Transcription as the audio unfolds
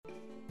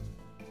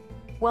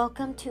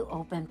Welcome to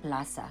Open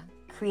Plaza,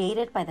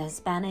 created by the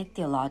Hispanic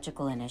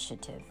Theological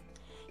Initiative.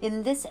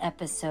 In this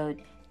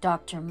episode,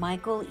 Dr.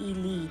 Michael E.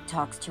 Lee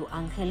talks to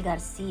Angel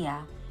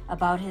Garcia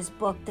about his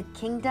book, The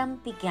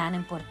Kingdom Began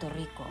in Puerto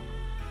Rico,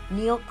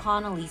 Neil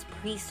Connolly's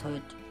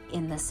Priesthood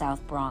in the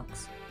South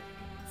Bronx.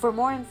 For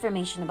more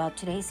information about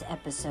today's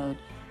episode,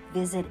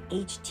 visit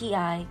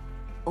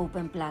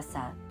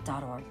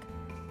htiopenplaza.org.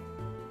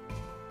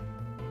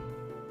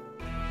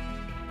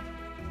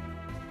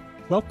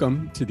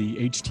 Welcome to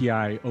the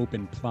HTI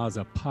Open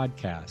Plaza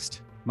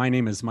podcast. My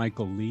name is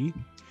Michael Lee.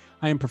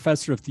 I am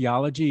professor of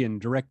theology and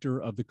director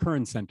of the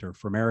Curran Center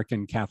for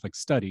American Catholic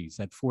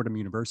Studies at Fordham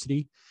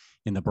University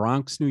in the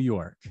Bronx, New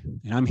York.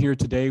 And I'm here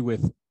today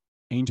with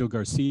Angel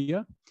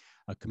Garcia,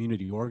 a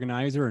community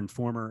organizer and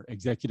former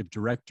executive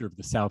director of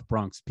the South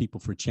Bronx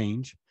People for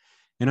Change.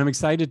 And I'm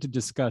excited to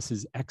discuss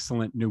his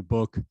excellent new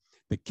book,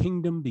 The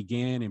Kingdom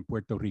Began in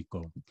Puerto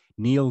Rico,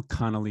 Neil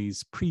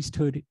Connolly's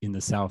Priesthood in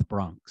the South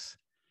Bronx.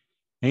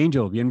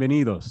 Angel,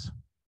 bienvenidos.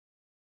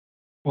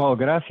 Well,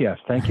 gracias.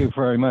 Thank you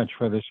very much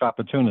for this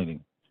opportunity.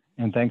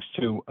 And thanks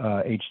to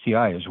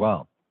HTI as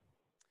well.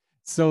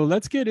 So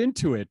let's get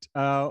into it.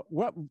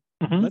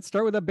 Let's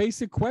start with a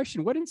basic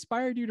question. What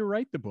inspired you to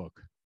write the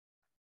book?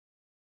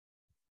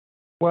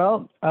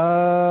 Well,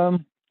 I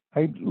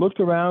looked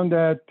around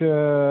at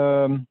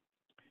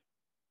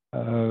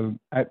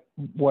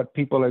what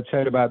people had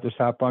said about the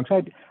South Bronx.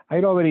 I'd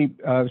already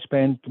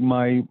spent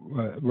my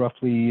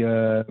roughly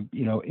 8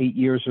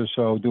 years or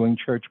so doing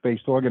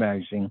church-based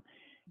organizing,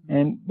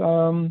 and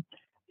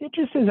it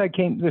just as I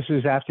came. This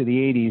was after the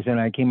 '80s, and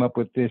I came up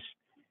with this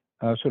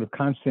sort of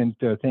constant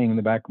thing in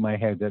the back of my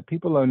head that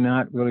people are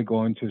not really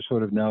going to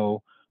sort of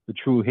know the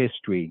true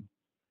history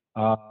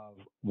of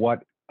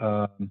what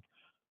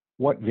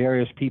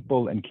various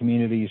people and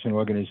communities and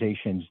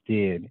organizations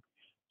did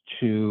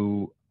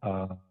to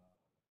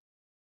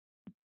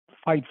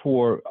fight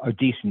for a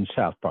decent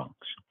South Bronx.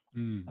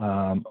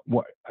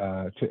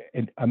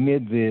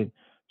 Amid the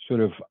sort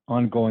of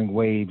ongoing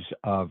waves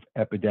of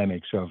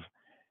epidemics of,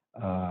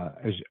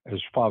 as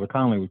Father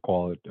Connolly would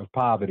call it, of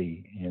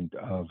poverty and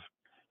of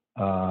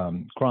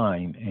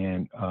crime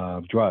and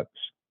of drugs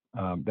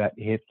that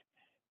hit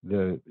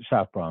the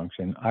South Bronx.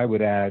 And I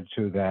would add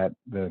to that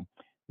the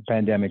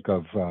epidemic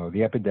of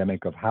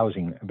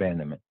housing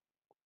abandonment.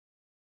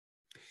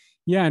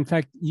 Yeah, in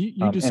fact,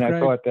 you described... And I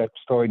thought that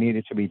story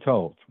needed to be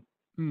told.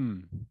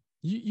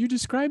 You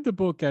described the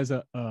book as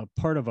a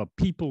part of a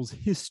people's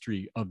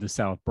history of the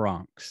South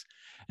Bronx,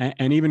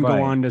 and even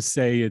go on to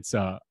say it's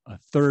a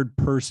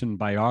third-person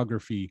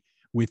biography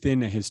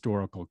within a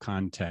historical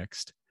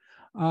context.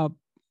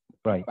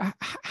 Right.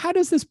 How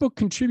does this book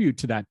contribute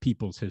to that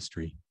people's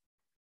history?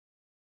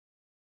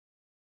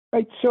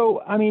 Right.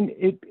 So, I mean,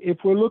 if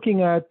we're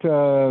looking at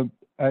the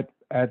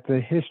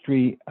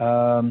history,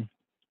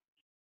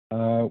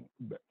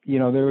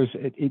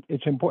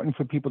 it's important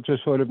for people to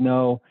sort of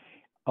know,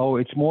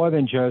 it's more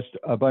than just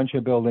a bunch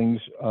of buildings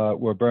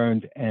were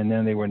burned and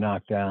then they were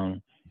knocked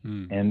down,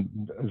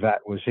 and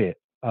that was it.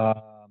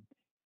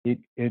 It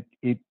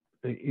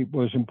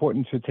was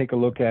important to take a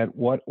look at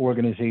what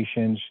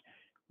organizations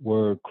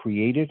were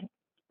created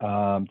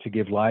to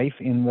give life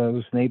in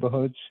those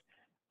neighborhoods,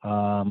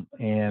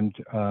 and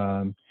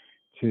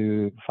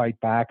to fight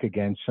back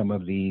against some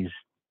of these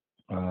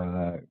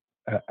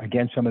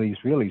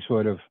really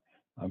sort of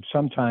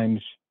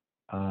sometimes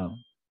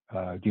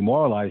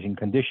demoralizing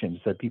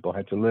conditions that people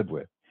had to live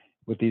with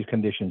these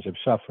conditions of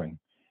suffering.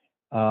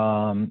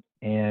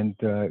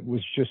 It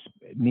was just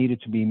needed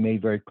to be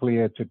made very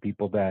clear to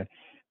people that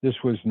this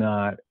was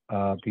not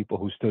people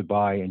who stood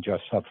by and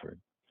just suffered.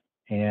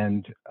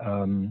 And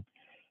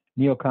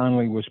Neil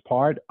Connolly was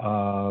part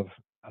of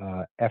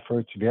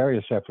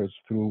various efforts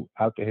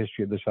throughout the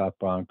history of the South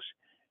Bronx,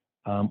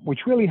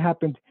 which really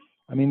happened.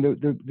 I mean,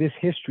 this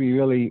history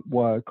really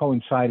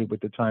coincided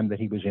with the time that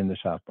he was in the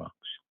South Bronx.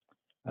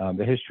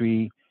 The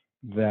history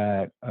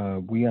that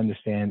we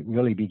understand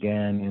really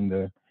began in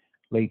the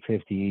late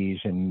 50s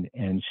and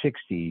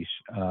 60s,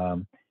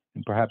 and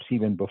perhaps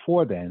even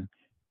before then.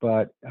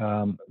 But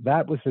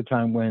that was the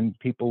time when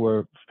people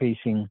were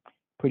facing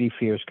pretty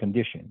fierce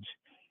conditions.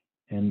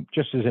 And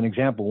just as an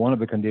example, one of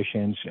the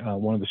conditions,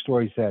 one of the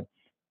stories that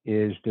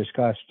is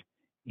discussed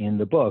in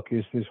the book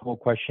is this whole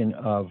question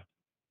of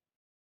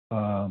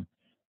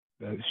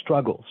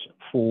struggles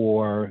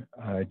for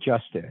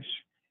justice.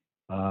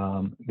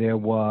 There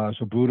was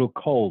a brutal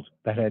cold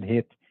that had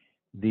hit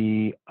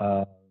the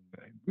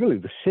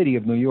city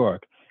of New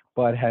York,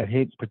 but had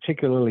hit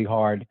particularly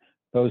hard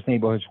those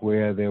neighborhoods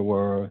where there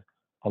were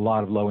a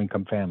lot of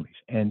low-income families,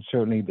 and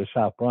certainly the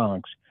South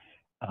Bronx.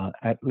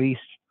 At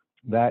least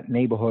that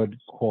neighborhood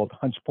called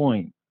Hunts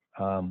Point,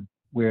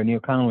 where Neil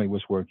Connolly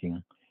was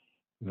working,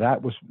 that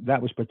was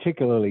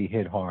particularly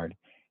hit hard,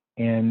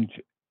 and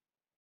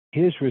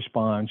his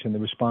response and the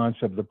response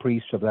of the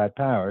priests of that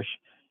parish,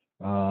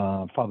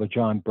 Father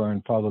John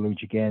Byrne, Father Lou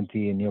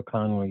Gigante, and Neil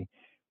Connolly,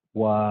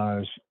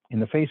 was in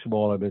the face of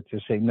all of it to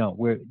say, no,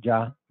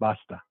 ya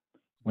basta.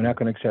 We're not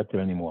going to accept it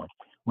anymore.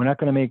 We're not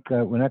going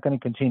to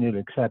continue to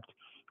accept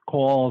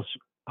calls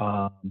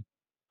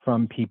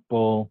from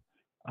people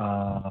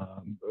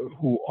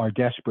who are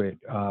desperate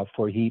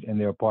for heat in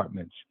their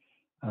apartments.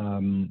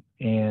 And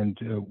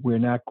we're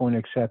not going to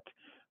accept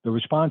the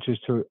responses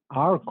to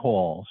our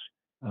calls,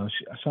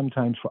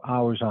 sometimes for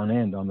hours on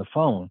end on the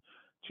phone,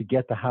 to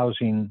get the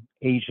housing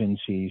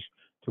agencies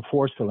to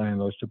force the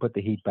landlords to put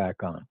the heat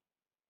back on.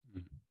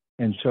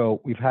 And so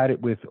we've had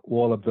it with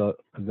all of the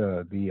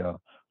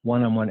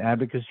one-on-one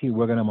advocacy.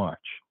 We're going to march.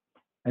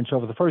 And so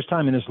for the first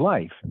time in his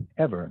life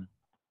ever,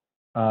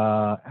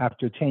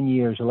 after 10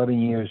 years, 11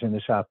 years in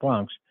the South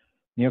Bronx,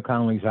 Neil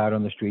Connolly's out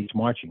on the streets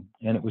marching.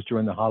 And it was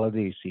during the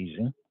holiday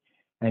season.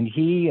 And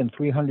he and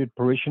 300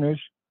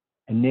 parishioners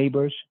and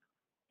neighbors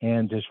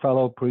and his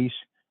fellow priests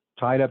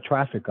tied up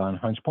traffic on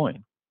Hunts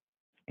Point.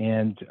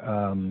 And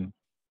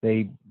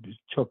they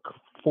took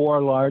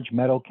 4 large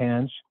metal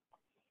cans,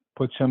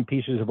 put some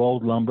pieces of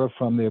old lumber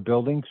from their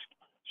buildings,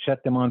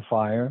 set them on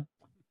fire,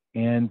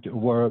 and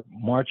were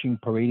marching,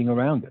 parading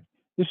around it.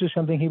 This is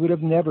something he would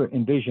have never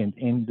envisioned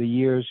in the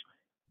years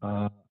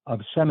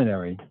of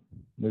seminary.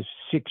 There's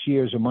 6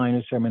 years of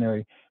minor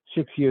seminary,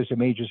 6 years of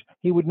majors.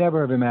 He would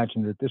never have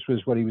imagined that this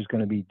was what he was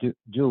going to be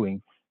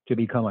doing to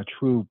become a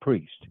true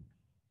priest.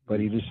 But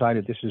he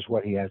decided this is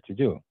what he had to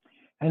do.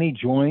 And he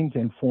joined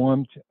and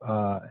formed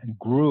and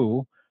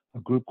grew a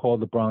group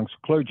called the Bronx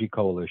Clergy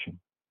Coalition,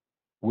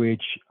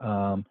 which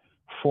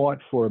fought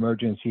for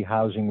emergency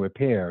housing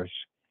repairs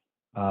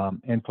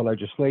and for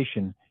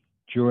legislation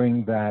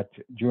during that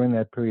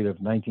period of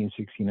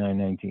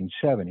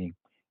 1969-1970,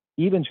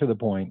 even to the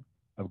point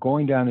of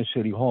going down to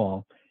City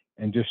Hall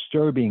and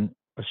disturbing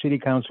a city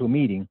council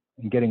meeting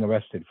and getting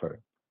arrested for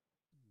it,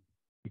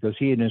 because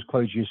he and his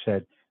clergy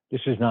said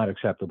this is not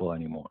acceptable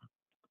anymore.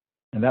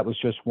 And that was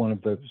just one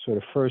of the sort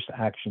of first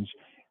actions.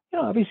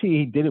 Obviously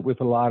he did it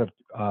with a lot of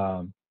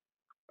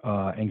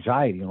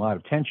anxiety and a lot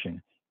of tension,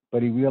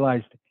 but he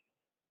realized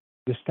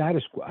the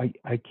status quo.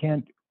 I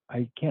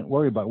can't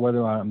worry about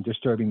whether I'm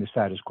disturbing the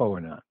status quo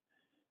or not.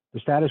 The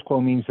status quo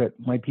means that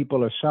my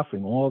people are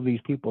suffering. All of these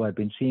people I've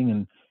been seeing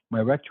in my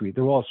rectory,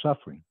 they're all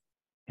suffering,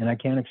 and I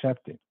can't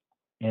accept it.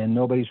 And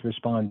nobody's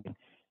responding.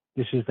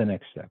 This is the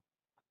next step.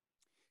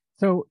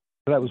 So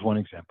that was one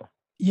example.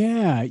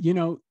 Yeah,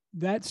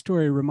 that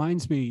story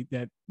reminds me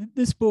that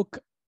this book,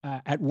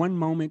 at one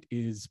moment,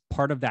 is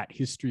part of that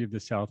history of the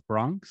South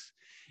Bronx.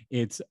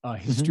 It's a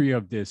history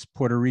of this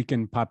Puerto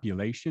Rican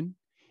population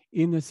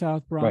in the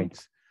South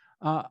Bronx.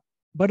 Right.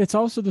 But it's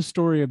also the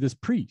story of this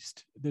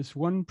priest, this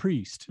one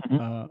priest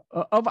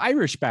of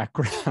Irish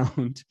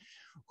background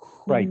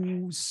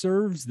who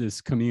serves this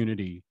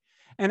community.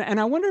 And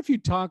I wonder if you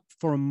talk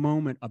for a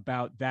moment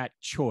about that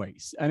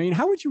choice. I mean,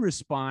 how would you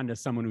respond to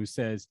someone who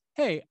says,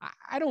 hey,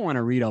 I don't want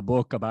to read a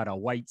book about a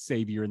white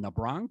savior in the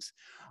Bronx?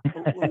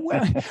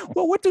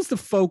 Well, what does the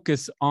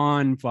focus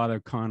on Father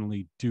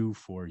Connolly do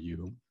for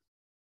you?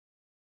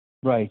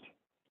 Right.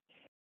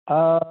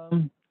 I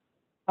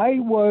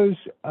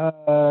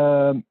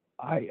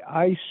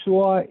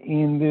saw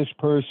in this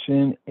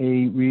person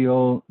a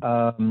real,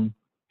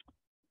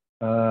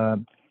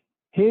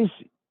 his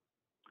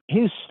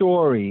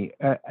story,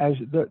 as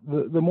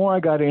the more I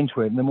got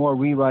into it and the more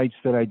rewrites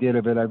that I did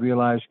of it, I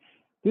realized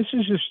this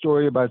is a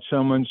story about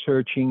someone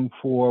searching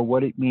for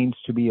what it means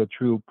to be a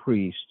true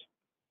priest.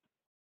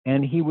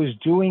 And he was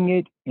doing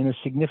it in a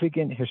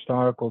significant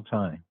historical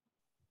time.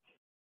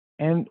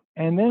 And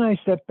then I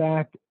stepped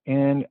back,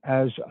 and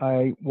as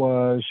I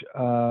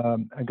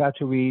got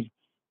to read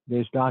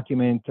this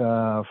document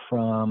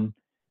from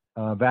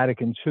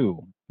Vatican II,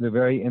 the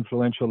very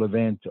influential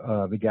event,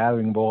 the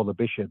gathering of all the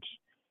bishops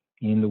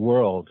in the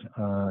world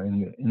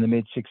in the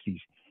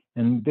mid-60s.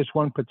 And this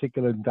one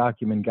particular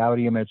document,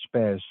 Gaudium et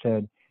Spes,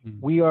 said,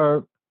 we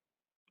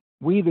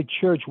the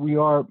church, we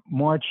are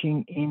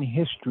marching in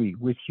history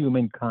with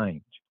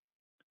humankind.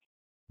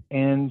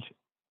 And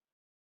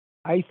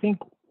I think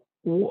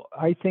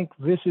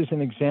this is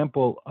an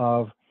example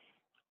of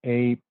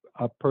a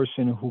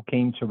person who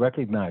came to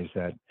recognize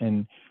that,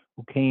 and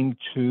who came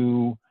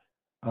to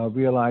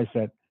realize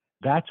that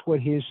that's what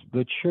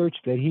the church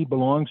that he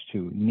belongs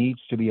to needs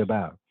to be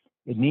about.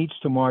 It needs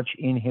to march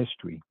in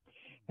history.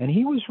 And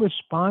he was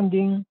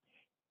responding,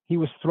 he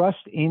was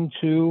thrust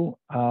into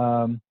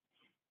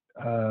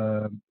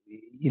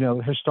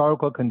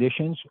historical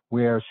conditions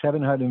where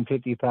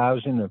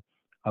 750,000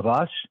 of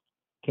us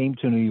came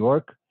to New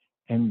York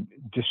and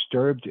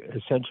disturbed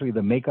essentially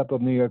the makeup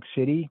of New York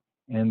City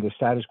and the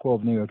status quo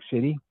of New York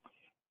City.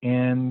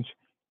 And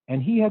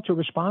he had to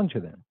respond to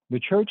them. The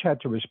church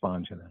had to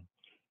respond to them.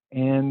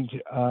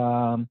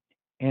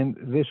 And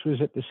this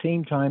was at the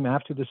same time,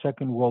 after the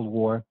Second World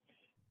War,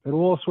 that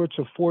all sorts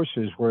of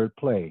forces were at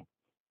play.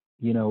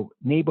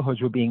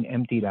 Neighborhoods were being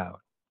emptied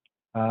out.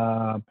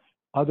 By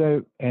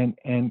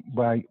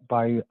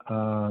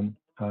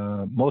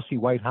mostly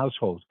white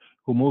households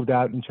who moved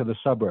out into the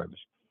suburbs.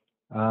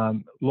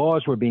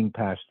 Laws were being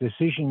passed,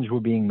 decisions were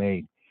being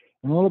made.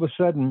 And all of a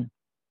sudden,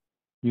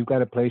 you've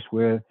got a place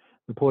where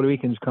the Puerto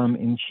Ricans come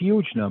in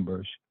huge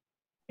numbers,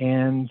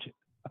 and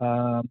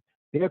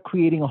they're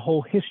creating a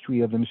whole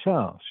history of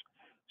themselves.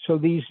 So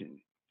these,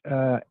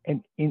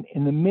 in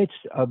the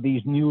midst of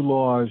these new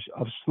laws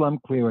of slum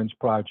clearance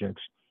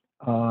projects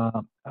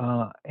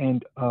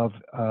and of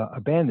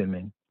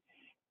abandonment,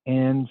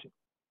 and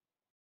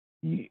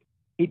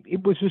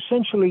it was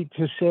essentially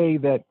to say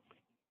that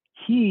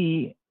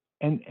he,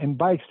 and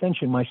by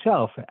extension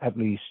myself at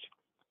least,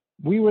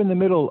 we were in the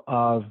middle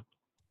of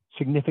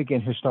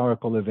significant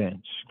historical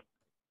events,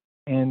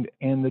 and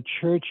the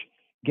church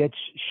gets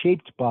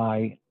shaped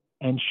by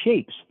and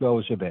shapes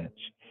those events,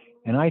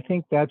 and I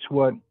think that's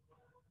what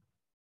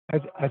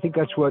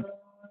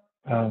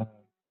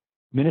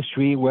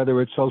ministry,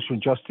 whether it's social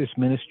justice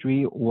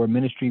ministry or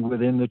ministry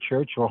within the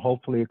church, or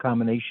hopefully a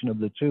combination of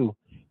the two,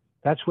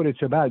 that's what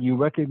it's about. You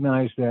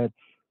recognize that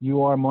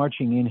you are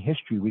marching in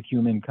history with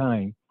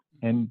humankind,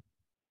 and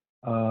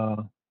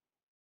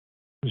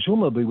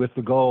presumably with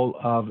the goal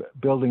of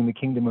building the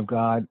kingdom of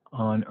God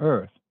on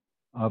earth,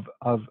 of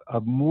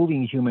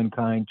moving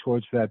humankind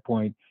towards that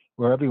point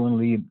where everyone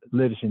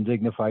lives in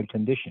dignified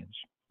conditions.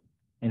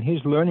 And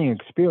his learning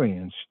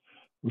experience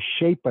was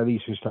shaped by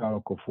these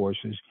historical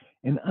forces.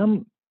 And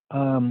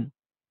I'm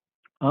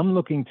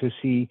looking to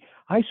see,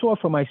 I saw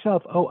for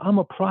myself, oh, I'm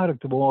a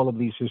product of all of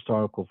these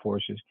historical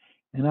forces.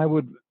 And I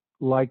would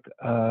like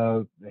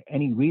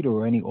any reader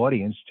or any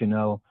audience to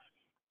know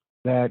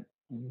that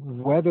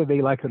whether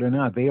they like it or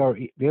not, they are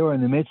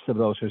in the midst of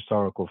those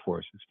historical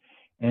forces.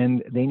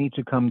 And they need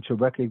to come to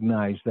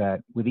recognize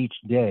that with each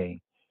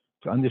day,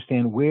 to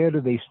understand where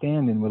do they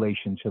stand in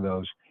relation to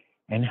those,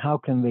 and how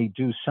can they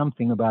do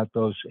something about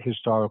those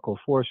historical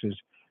forces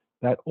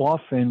that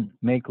often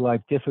make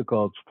life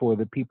difficult for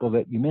the people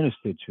that you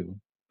minister to,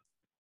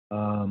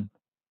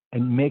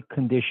 and make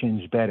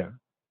conditions better.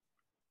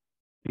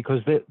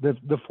 Because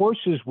the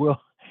forces will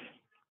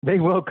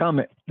come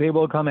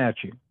at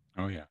you.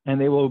 Oh yeah. And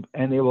they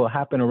will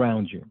happen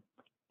around you,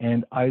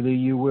 and either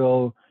you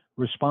will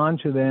respond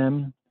to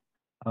them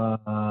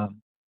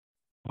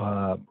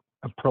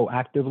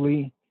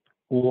proactively,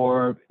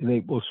 or they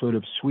will sort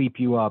of sweep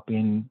you up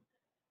in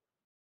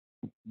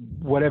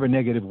whatever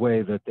negative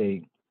way that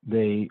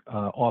they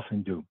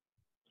often do,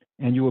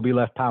 and you will be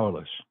left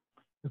powerless.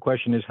 The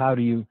question is how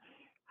to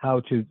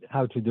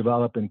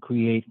develop and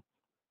create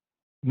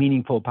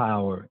meaningful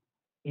power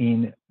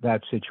in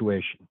that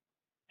situation.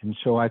 And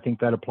so I think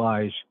that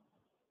applies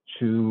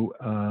to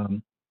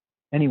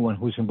anyone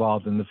who's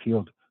involved in the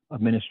field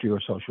of ministry or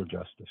social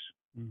justice.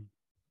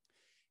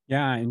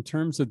 Yeah, in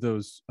terms of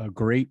those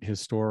great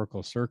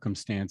historical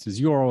circumstances,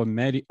 you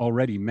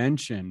already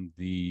mentioned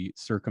the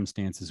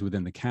circumstances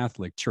within the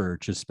Catholic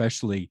Church,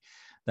 especially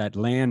that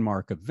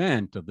landmark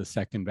event of the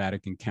Second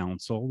Vatican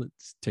Council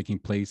that's taking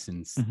place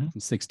in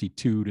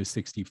 62 to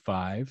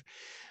 65.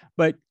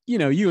 But,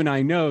 you and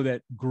I know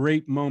that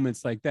great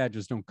moments like that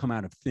just don't come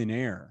out of thin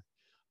air.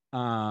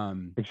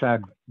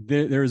 Exactly.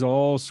 There's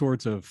all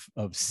sorts of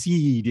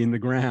seed in the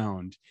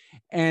ground.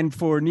 And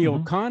for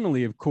Neil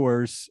Connolly, of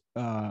course,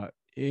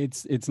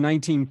 it's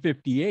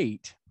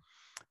 1958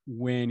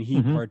 when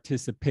he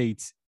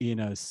participates in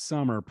a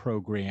summer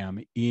program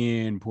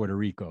in Puerto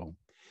Rico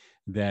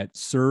that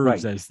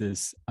serves as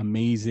this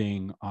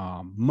amazing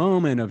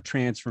moment of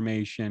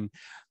transformation.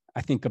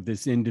 I think of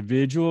this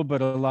individual,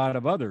 but a lot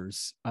of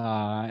others,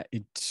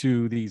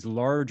 to these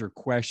larger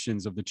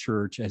questions of the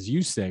church, as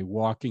you say,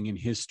 walking in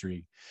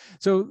history.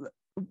 So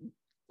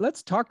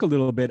let's talk a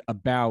little bit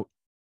about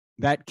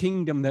that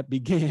kingdom that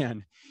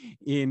began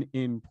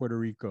in Puerto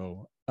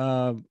Rico.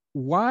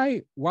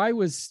 Why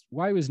was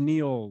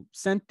Neil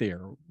sent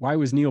there? Why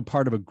was Neil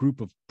part of a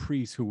group of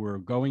priests who were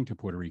going to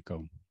Puerto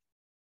Rico?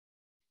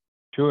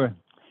 Sure.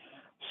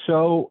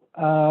 So,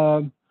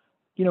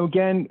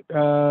 again,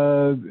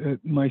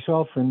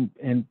 myself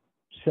and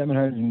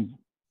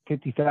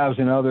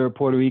 750,000 other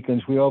Puerto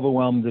Ricans, we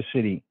overwhelmed the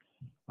city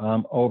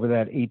over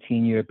that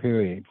 18-year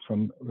period,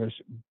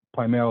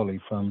 primarily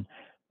from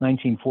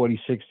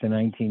 1946 to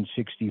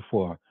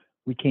 1964.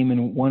 We came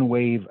in one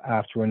wave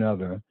after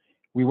another.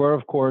 We were,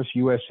 of course,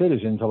 U.S.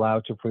 citizens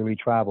allowed to freely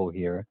travel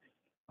here.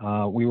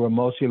 We were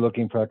mostly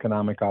looking for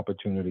economic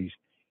opportunities,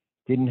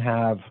 didn't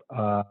have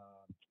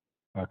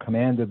a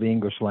command of the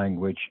English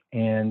language,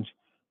 and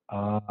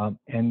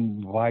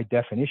by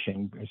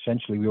definition,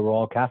 essentially, we were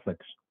all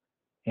Catholics.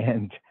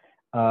 And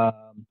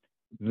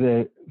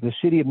the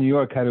city of New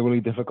York had a really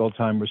difficult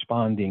time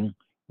responding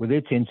with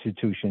its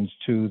institutions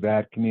to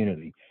that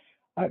community.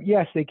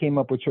 Yes, they came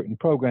up with certain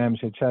programs,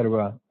 et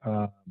cetera,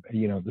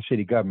 the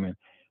city government,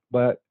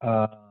 but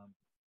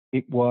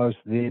it was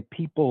the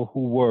people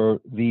who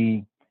were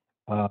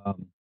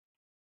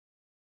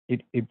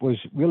it was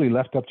really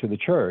left up to the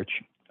church.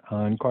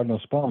 And Cardinal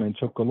Spellman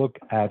took a look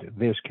at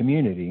this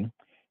community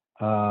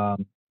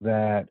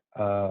that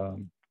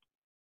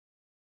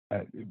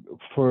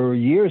for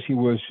years he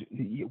was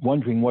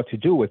wondering what to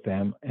do with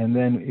them. And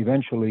then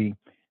eventually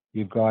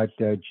you've got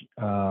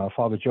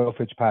Father Joe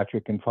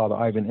Fitzpatrick and Father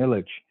Ivan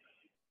Illich,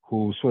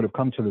 who sort of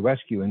come to the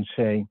rescue and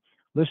say,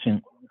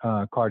 listen,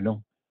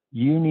 Cardinal,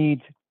 we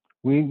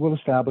will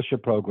establish a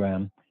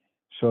program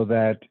so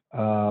that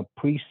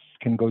priests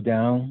can go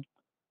down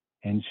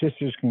And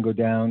sisters can go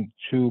down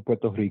to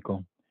Puerto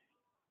Rico,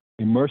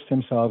 immerse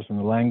themselves in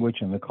the language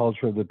and the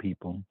culture of the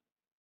people,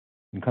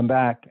 and come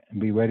back and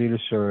be ready to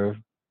serve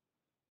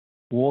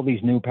all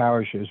these new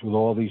parishes with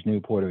all these new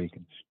Puerto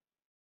Ricans.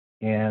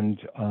 And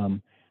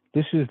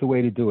this is the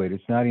way to do it.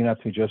 It's not enough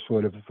to just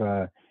sort of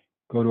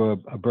go to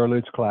a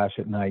Berlitz class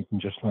at night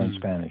and just learn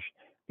Spanish.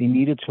 They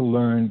needed to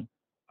learn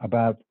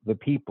about the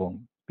people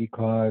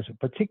because,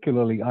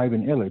 particularly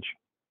Ivan Illich,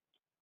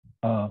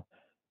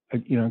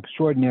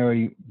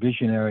 extraordinary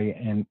visionary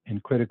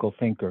and critical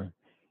thinker,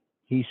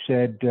 he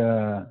said,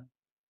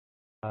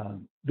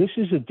 this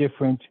is a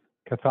different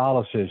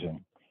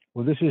Catholicism.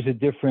 Well, this is a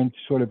different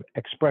sort of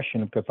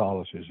expression of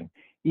Catholicism.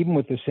 Even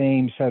with the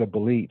same set of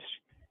beliefs,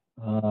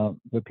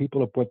 the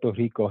people of Puerto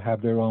Rico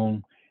have it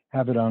on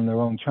their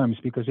own terms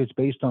because it's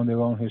based on their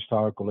own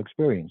historical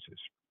experiences.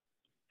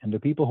 And the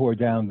people who are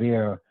down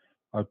there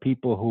are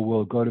people who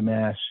will go to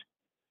Mass,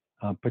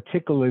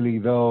 particularly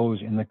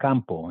those in the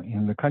campo,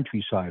 in the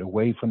countryside,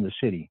 away from the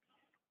city.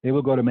 They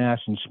will go to Mass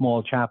in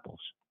small chapels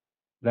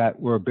that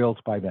were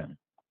built by them.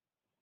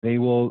 They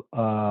will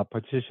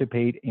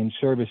participate in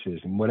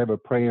services in whatever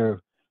prayer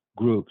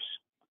groups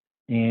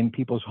in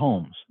people's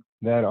homes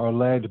that are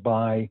led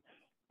by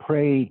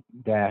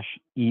pray-ers,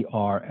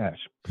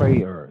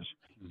 prayers.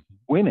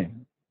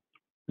 Women,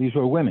 these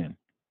were women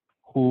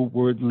who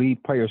would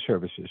lead prayer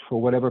services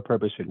for whatever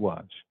purpose it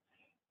was.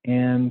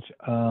 And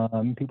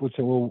people would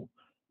say, well,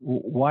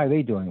 why are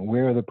they doing it?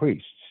 Where are the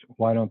priests?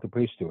 Why don't the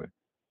priests do it?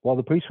 Well,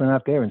 the priests were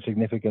not there in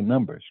significant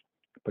numbers,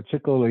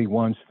 particularly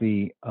once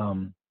the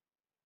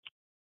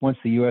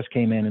U.S.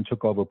 came in and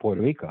took over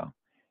Puerto Rico.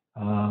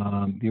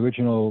 The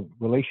original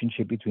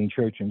relationship between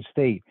church and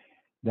state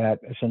that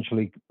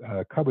essentially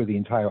covered the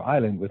entire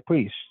island with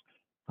priests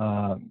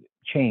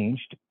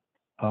changed,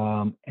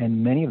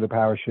 and many of the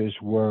parishes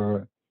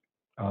were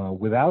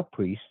without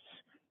priests,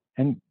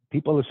 and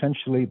people of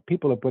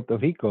Puerto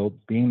Rico,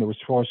 being the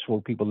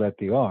resourceful people that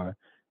they are,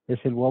 they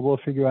said, well, we'll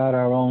figure out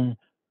our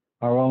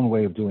own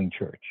way of doing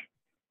church.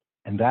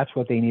 And that's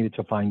what they needed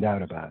to find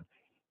out about.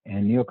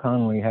 And Neil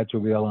Connolly had to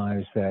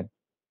realize that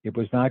it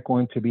was not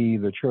going to be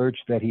the church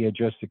that he had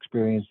just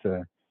experienced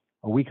a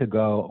week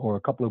ago or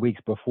a couple of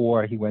weeks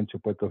before he went to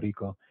Puerto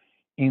Rico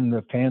in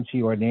the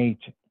fancy ornate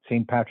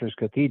St. Patrick's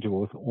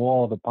Cathedral with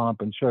all the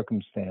pomp and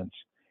circumstance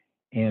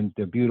and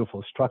the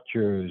beautiful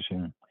structures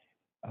and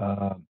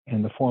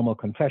the formal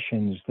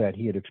confessions that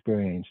he had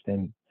experienced.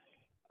 And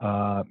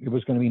it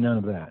was going to be none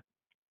of that.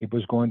 It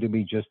was going to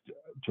be just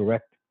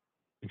direct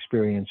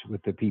experience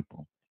with the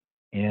people.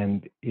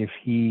 And if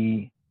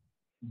he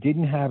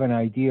didn't have an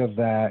idea of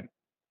that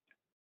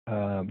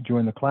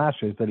during the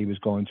classes that he was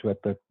going to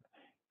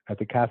at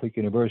the Catholic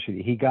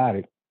University, he got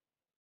it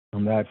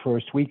on that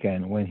first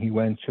weekend when he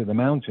went to the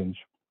mountains,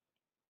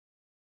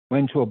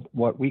 went to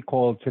what we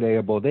call today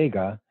a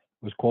bodega,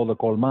 was called a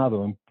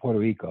colmado in Puerto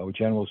Rico, a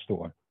general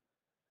store.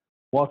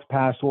 Walked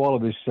past all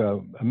of his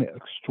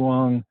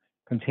strong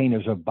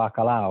containers of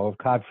bacalao, of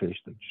codfish,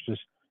 that's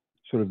just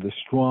sort of the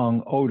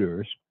strong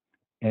odors,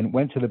 and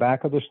went to the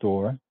back of the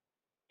store,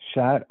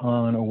 sat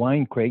on a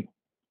wine crate,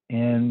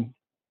 and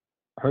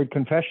heard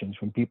confessions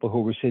from people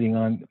who were sitting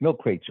on milk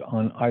crates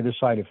on either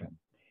side of him.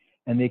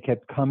 And they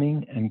kept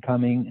coming and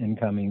coming and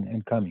coming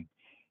and coming.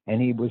 And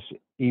he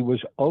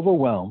was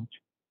overwhelmed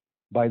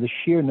by the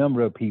sheer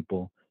number of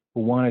people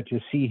who wanted to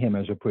see him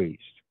as a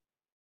priest.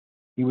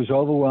 He was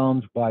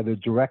overwhelmed by the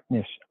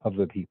directness of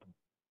the people.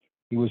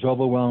 He was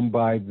overwhelmed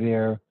by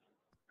their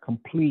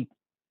complete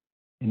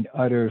and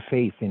utter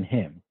faith in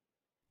him,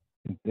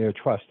 their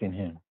trust in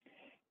him.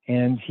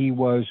 And he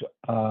was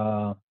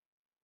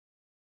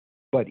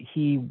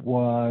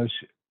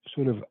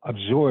sort of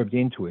absorbed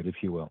into it,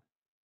 if you will.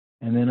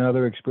 And then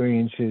other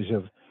experiences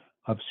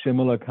of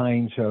similar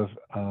kinds of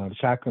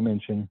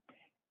sacraments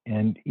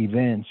and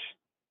events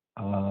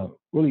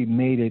really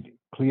made it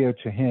clear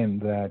to him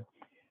that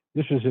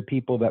this was a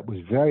people that was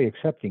very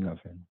accepting of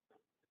him.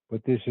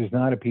 But this is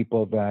not a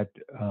people that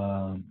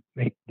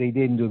they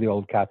didn't do the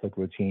old Catholic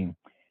routine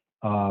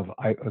of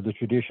the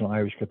traditional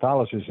Irish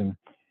Catholicism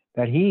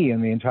that he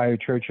and the entire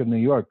Church of New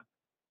York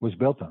was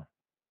built on.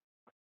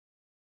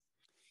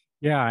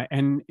 Yeah,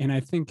 and I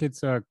think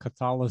it's a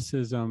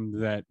Catholicism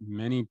that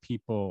many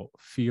people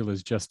feel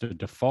is just a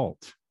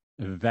default.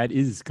 That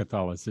is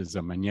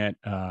Catholicism, and yet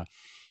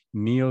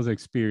Neil's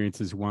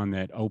experience is one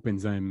that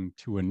opens them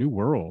to a new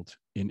world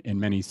in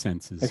many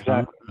senses.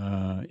 Exactly.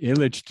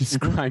 Illich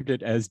described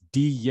it as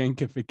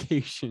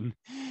de-Yankification.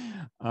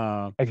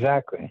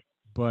 Exactly.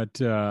 But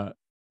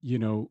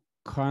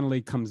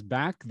Connolly comes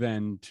back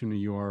then to New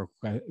York,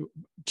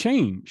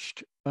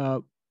 changed.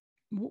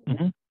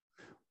 Mm-hmm.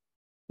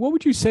 What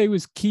would you say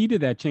was key to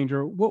that change,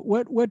 or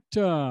what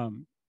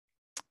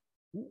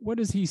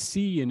does he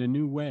see in a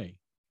new way?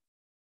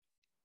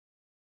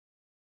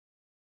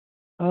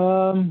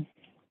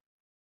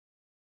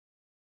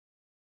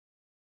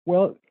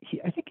 Well,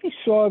 I think he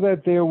saw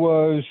that there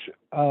was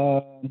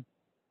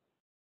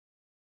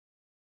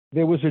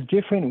a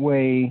different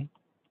way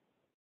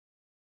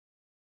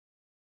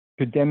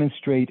to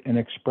demonstrate and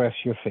express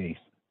your faith.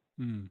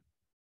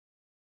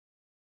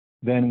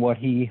 than what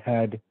he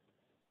had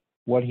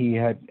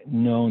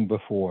known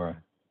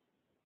before.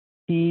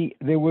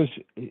 It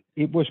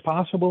was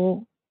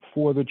possible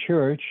for the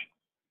church.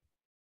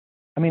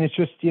 I mean, it's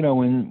just,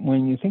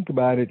 when you think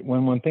about it,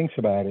 when one thinks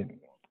about it,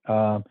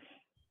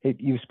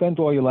 you've spent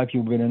all your life,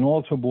 you've been an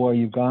altar boy,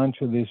 you've gone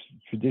to these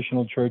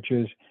traditional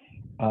churches,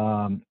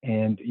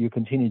 and you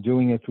continue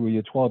doing it through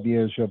your 12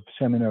 years of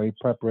seminary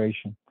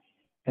preparation.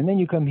 And then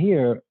you come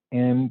here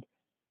and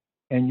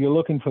you're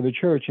looking for the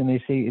church, and they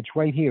say, it's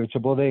right here, it's a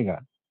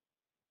bodega.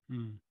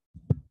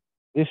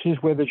 This is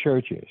where the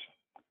church is.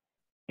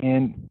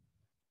 And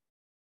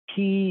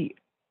he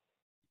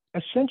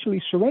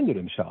essentially surrendered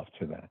himself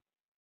to that.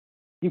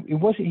 He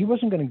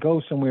wasn't going to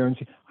go somewhere and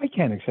say, I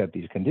can't accept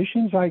these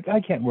conditions.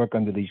 I can't work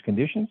under these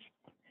conditions.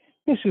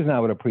 This is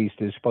not what a priest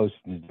is supposed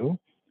to do.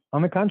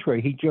 On the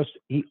contrary,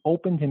 he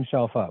opened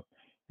himself up.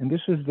 And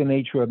this is the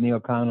nature of Neil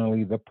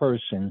Connolly, the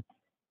person,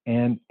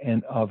 and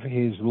of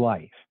his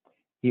life.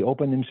 He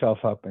opened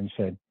himself up and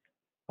said,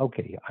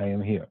 okay, I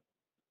am here.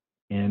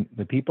 And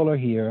the people are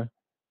here,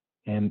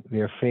 and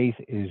their faith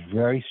is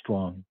very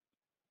strong.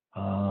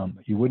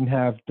 You wouldn't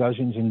have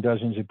dozens and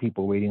dozens of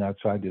people waiting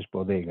outside this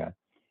bodega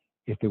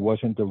if there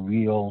wasn't a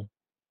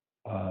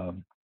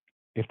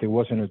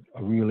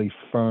really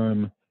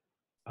firm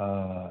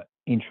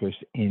interest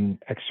in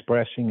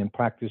expressing and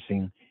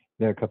practicing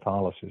their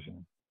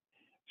Catholicism.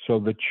 So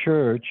the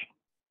church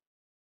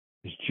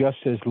is just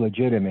as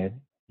legitimate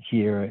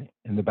here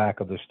in the back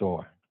of the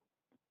store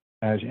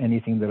as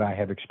anything that I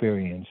have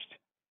experienced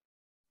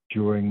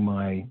during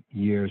my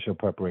years of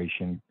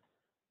preparation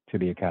to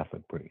be a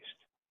Catholic priest.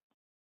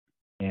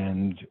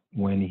 And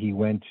when he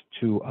went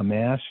to a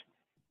mass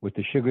with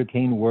the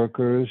sugarcane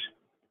workers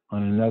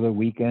on another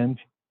weekend,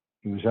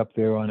 he was up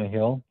there on a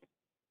hill,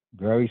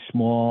 very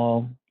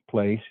small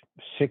place,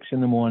 6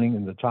 a.m.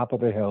 in the top of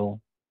the hill,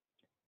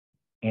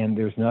 and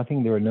there's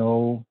nothing. There are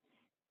no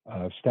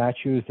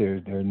statues.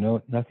 There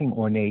are nothing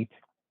ornate.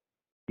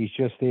 He's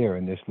just there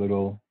in this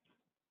little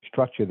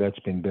structure that's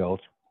been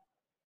built,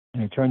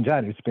 and it turns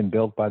out it's been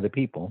built by the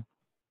people.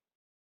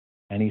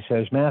 And he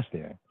says mass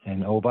there.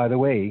 And oh, by the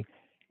way,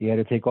 he had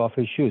to take off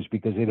his shoes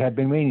because it had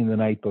been raining the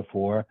night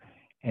before,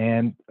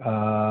 and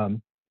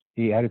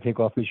he had to take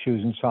off his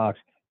shoes and socks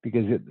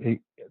because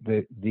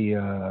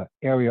the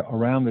area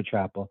around the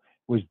chapel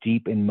was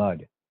deep in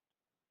mud.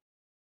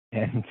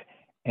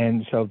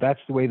 And so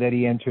that's the way that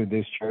he entered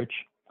this church,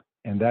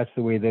 and that's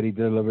the way that he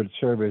delivered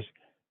service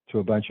to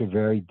a bunch of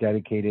very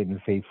dedicated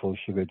and faithful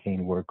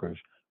sugarcane workers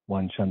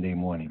one Sunday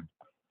morning.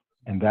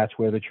 And that's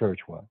where the church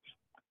was.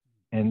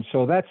 And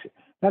so that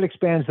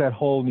expands that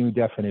whole new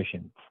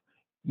definition.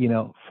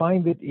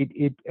 Find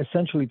it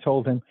essentially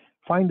told him,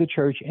 find the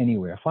church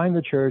anywhere. Find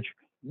the church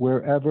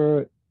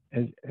wherever,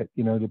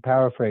 to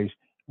paraphrase,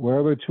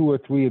 wherever 2 or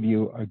 3 of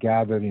you are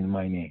gathered in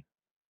my name.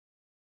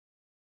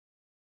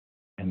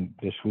 And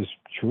this was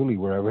truly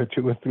wherever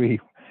 2 or 3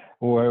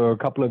 or a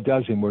couple of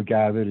dozen were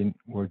gathered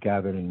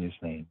in his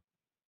name.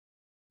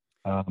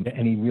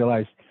 And he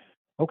realized,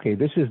 okay,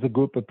 this is the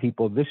group of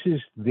people. This is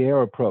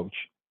their approach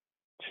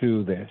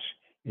to this.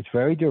 It's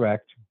very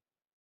direct.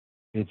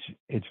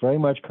 It's very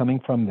much coming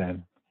from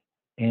them.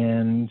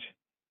 And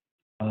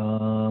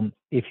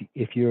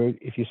if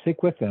you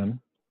stick with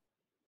them,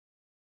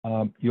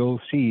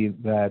 you'll see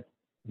that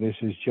this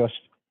is just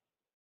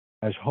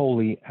as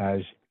holy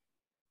as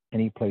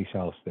any place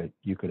else that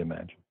you could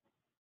imagine.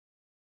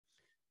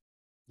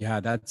 Yeah,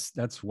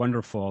 that's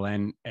wonderful,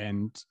 and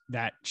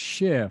that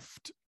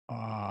shift,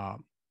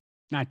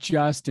 not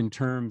just in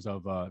terms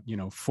of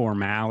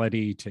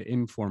formality to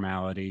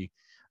informality,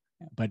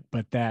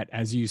 but that,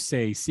 as you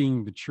say,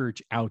 seeing the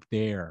church out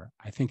there,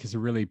 I think is a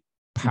really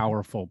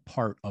powerful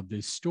part of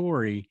this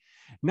story,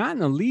 not in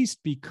the least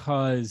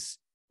because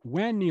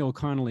when Neil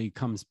Connolly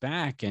comes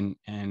back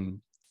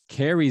and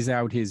carries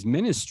out his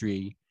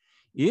ministry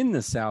in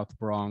the South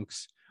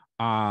Bronx,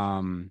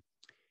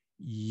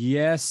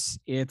 yes,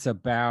 it's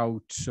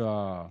about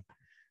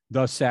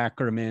the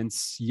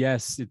sacraments.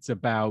 Yes, it's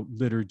about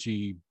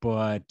liturgy,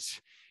 but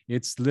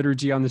it's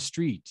liturgy on the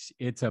street.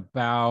 It's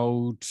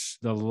about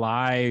the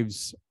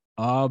lives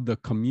of the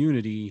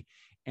community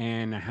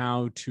and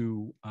how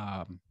to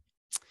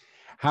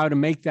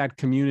make that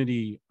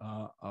community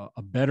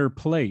a better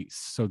place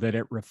so that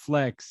it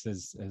reflects,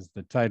 as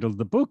the title of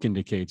the book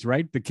indicates,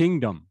 right? The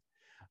kingdom.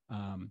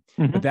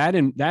 But that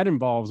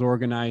involves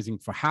organizing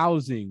for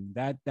housing.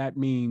 That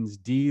means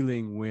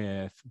dealing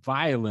with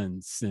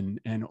violence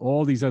and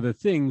all these other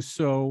things.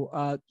 So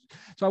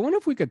I wonder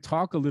if we could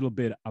talk a little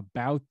bit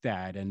about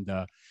that and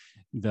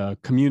the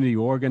community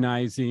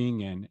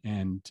organizing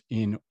and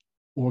in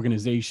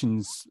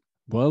organizations,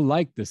 well,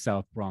 like the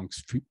South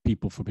Bronx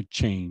People for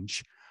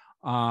Change.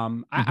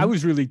 I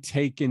was really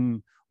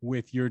taken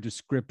with your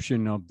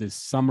description of this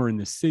Summer in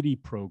the City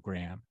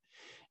program,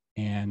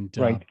 and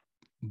right.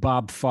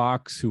 Bob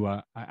Fox, who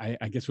I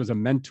guess was a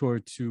mentor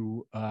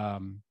to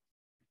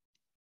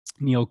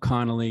Neil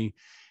Connolly,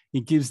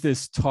 he gives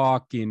this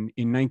talk in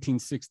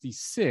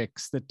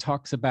 1966 that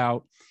talks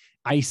about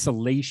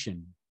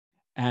isolation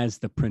as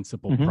the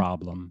principal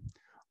problem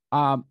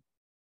Um,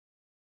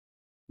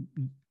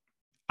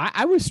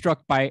 I was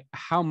struck by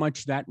how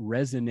much that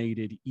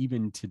resonated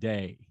even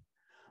today.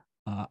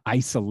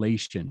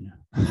 Isolation,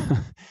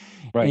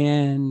 Right.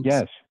 and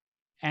Yes.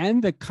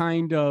 the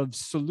kind of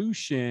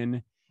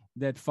solution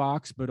that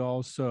Fox, but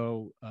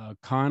also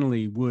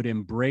Connolly would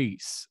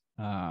embrace.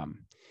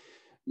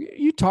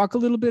 You talk a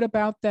little bit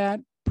about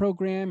that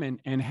program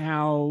and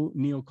how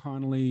Neil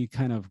Connolly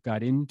kind of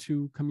got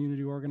into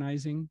community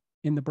organizing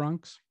in the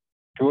Bronx?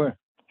 Sure.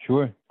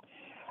 Sure.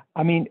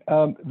 I mean,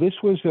 this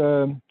was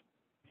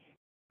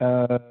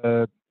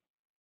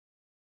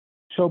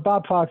so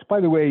Bob Fox. By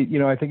the way,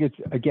 I think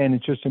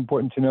it's just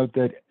important to note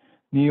that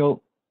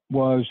Neil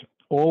was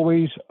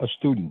always a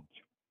student.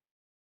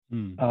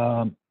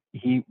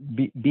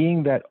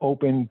 Being that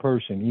open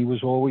person, he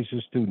was always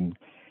a student,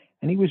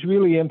 and he was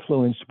really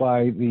influenced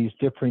by these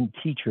different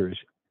teachers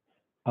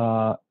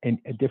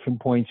at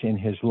different points in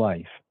his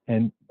life.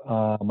 And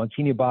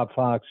Monsignor Bob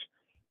Fox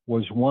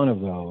was one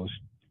of those.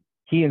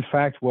 He, in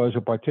fact, was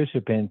a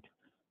participant,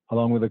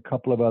 along with a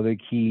couple of other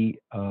key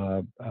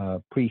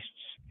priests,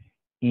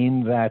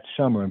 in that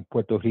summer in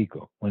Puerto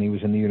Rico when he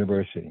was in the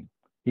university.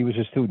 He was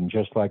a student,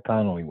 just like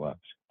Connolly was.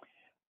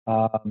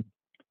 But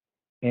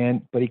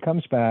he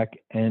comes back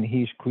and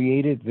he's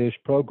created this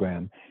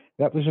program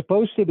that was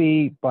supposed to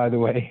be, by the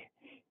way,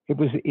 it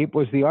was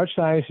the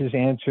Archdiocese's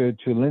answer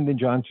to Lyndon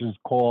Johnson's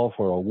call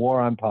for a war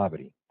on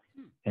poverty.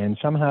 And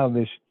somehow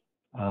this,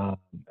 as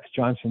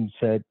Johnson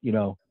said,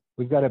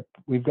 we've got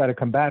to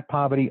combat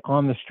poverty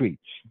on the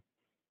streets.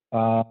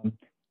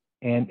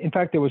 And in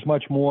fact, there was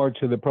much more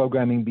to the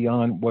programming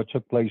beyond what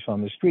took place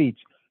on the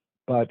streets.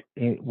 But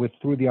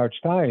through the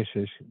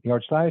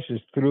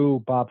Archdiocese through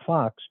Bob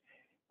Fox,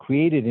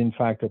 created, in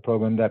fact, a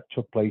program that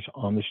took place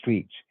on the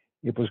streets.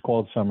 It was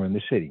called Summer in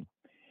the City.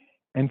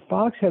 And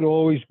Fox had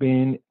always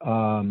been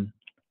had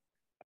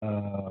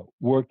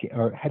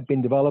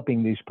been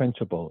developing these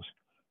principles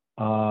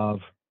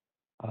of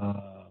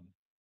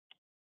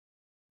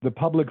the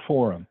public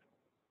forum,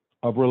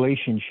 of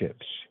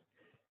relationships,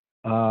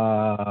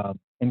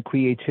 and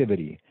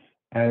creativity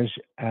as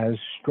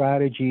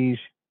strategies,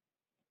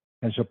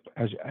 as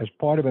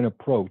part of an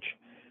approach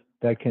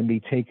that can be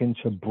taken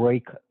to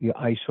break the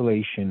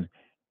isolation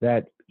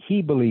that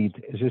he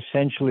believed is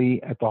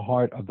essentially at the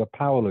heart of the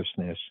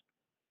powerlessness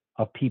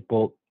of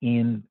people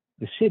in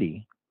the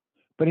city.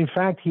 But in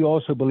fact, he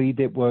also believed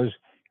it was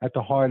at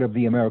the heart of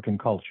the American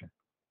culture,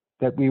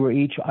 that we were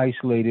each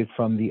isolated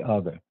from the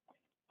other,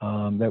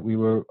 that we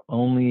were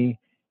only,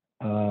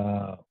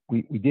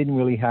 we didn't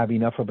really have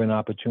enough of an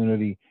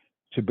opportunity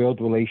to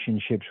build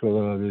relationships with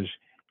others.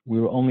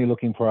 We were only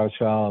looking for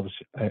ourselves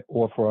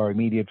or for our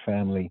immediate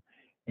family,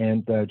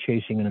 and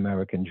chasing an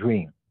American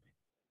dream.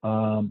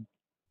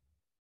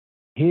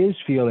 His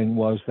feeling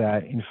was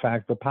that, in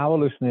fact, the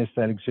powerlessness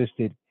that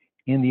existed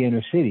in the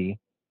inner city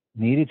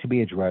needed to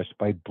be addressed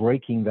by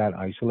breaking that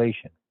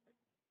isolation.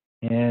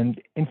 And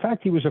in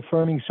fact, he was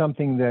affirming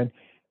something that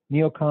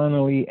Neil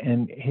Connolly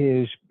and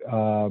his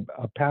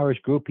parish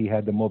group, he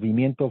had the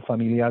Movimiento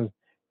Familiar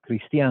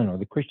Cristiano,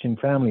 the Christian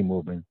family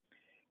movement,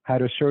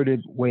 had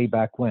asserted way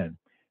back when,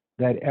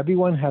 that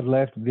everyone had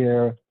left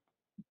the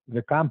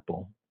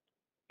campo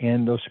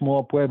and those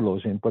small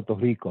pueblos in Puerto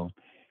Rico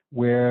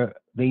where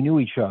they knew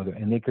each other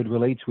and they could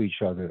relate to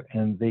each other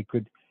and they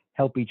could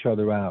help each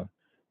other out,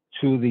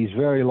 to these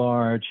very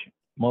large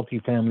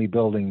multifamily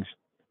buildings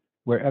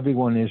where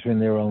everyone is in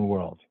their own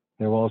world.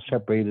 They're all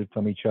separated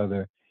from each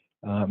other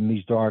in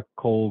these dark,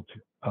 cold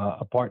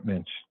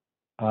apartments.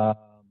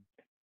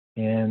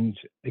 And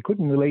they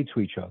couldn't relate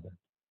to each other.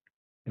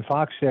 And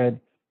Fox said,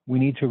 we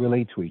need to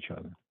relate to each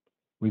other.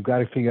 We've got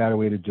to figure out a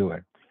way to do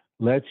it.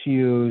 Let's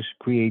use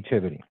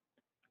creativity.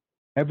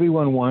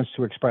 Everyone wants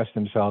to express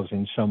themselves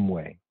in some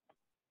way.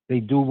 They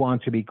do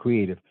want to be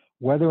creative.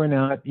 Whether or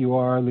not you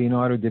are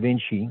Leonardo da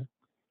Vinci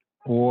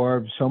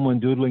or someone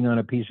doodling on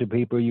a piece of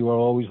paper, you are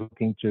always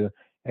looking to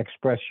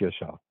express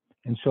yourself.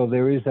 And so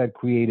there is that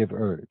creative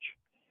urge.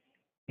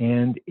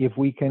 And if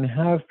we can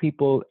have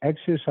people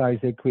exercise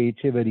their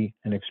creativity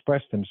and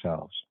express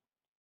themselves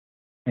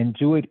and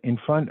do it in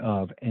front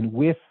of and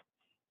with,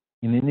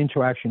 in an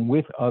interaction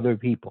with other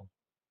people,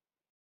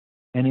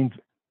 and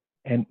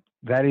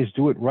that is,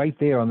 do it right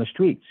there on the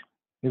streets.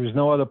 There was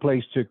no other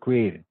place to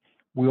create it.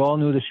 We all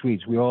knew the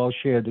streets. We all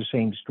shared the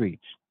same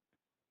streets.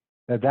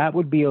 That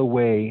would be a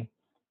way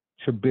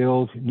to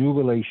build new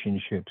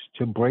relationships,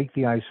 to break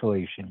the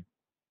isolation,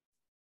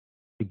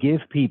 to give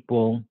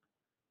people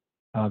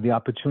the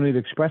opportunity to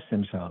express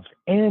themselves.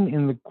 And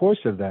in the course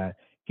of that,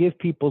 give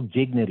people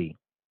dignity,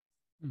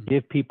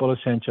 give people a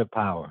sense of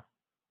power.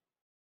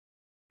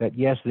 That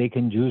yes, they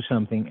can do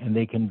something and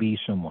they can be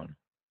someone.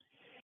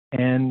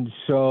 And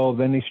so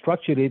then they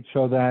structured it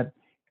so that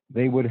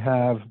they would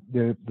have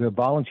the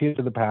volunteers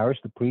of the parish,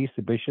 the priests,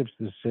 the bishops,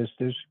 the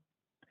sisters,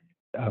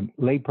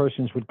 lay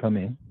persons would come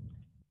in,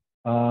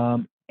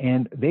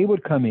 and they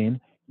would come in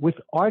with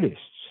artists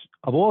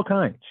of all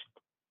kinds,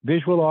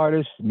 visual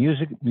artists,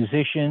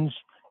 musicians,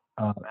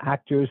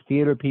 actors,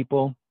 theater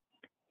people,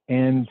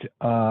 and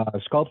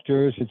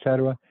sculptors,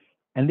 etc.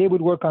 and they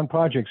would work on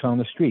projects on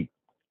the street.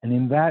 And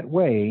in that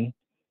way,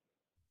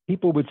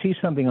 people would see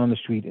something on the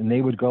street and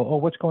they would go, oh,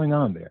 what's going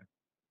on there?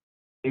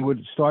 They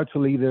would start to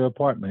leave their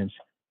apartments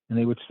and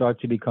they would start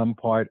to become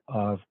part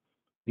of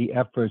the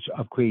efforts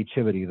of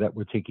creativity that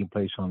were taking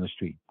place on the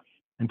street.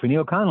 And for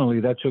Neil Connolly,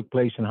 that took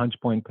place in Hunts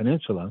Point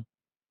Peninsula,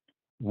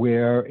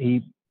 where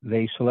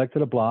they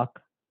selected a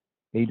block.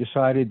 They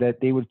decided that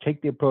they would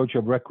take the approach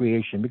of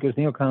recreation because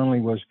Neil Connolly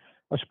was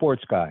a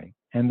sports guy,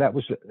 and that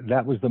was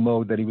the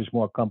mode that he was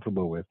more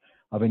comfortable with,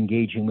 of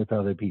engaging with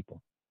other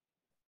people.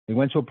 They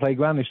went to a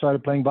playground. They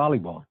started playing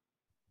volleyball.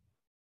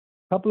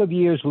 A couple of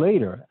years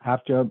later,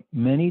 after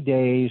many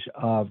days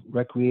of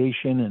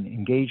recreation and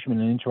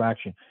engagement and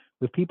interaction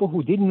with people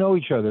who didn't know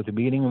each other at the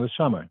beginning of the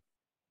summer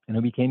and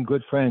who became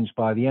good friends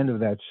by the end of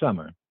that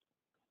summer,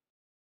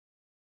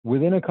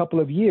 within a couple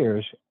of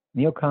years,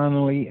 Neil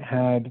Connolly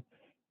had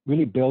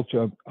really built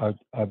a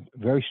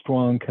very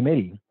strong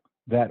committee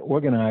that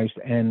organized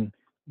and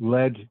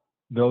led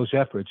those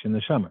efforts in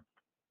the summer.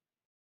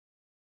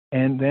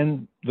 And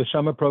then the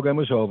summer program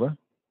was over,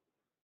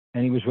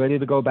 and he was ready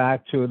to go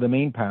back to the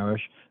main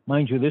parish.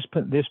 Mind you, this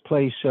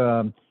place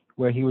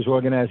where he was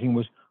organizing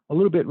was a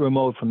little bit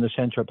remote from the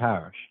center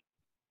parish.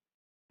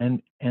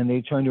 And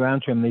they turned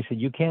around to him and they said,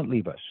 "You can't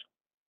leave us."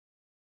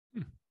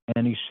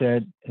 And they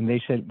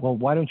said, "Well,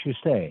 why don't you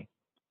stay?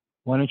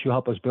 Why don't you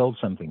help us build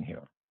something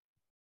here?"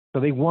 So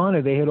he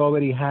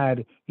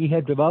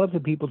had developed the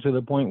people to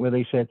the point where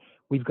they said,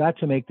 "We've got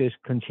to make this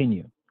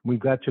continue. We've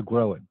got to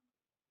grow it."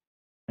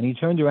 And he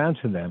turned around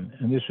to them,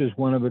 and this was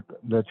one of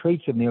the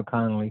traits of Neil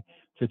Connolly,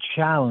 to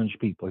challenge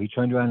people. He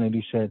turned around and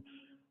he said,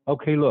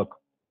 "Okay, look,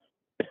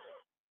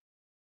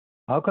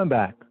 I'll come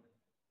back,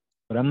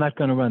 but I'm not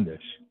going to run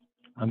this.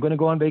 I'm going to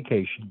go on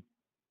vacation.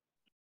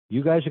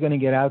 You guys are going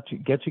to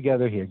get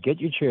together here,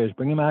 get your chairs,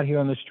 bring them out here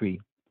on the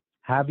street,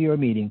 have your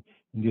meeting,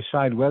 and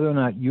decide whether or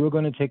not you're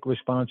going to take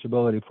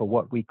responsibility for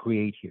what we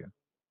create here.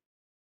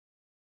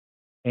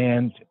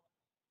 And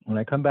when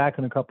I come back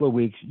in a couple of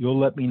weeks, you'll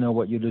let me know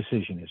what your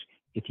decision is.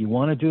 If you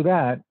want to do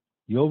that,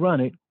 you'll run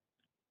it,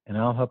 and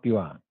I'll help you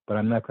out, but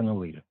I'm not going to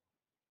lead it."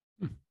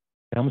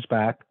 He comes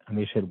back, and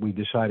they said, "We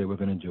decided we're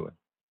going to do it."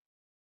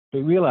 So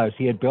he realized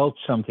he had built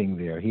something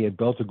there. He had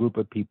built a group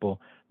of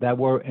people that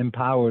were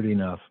empowered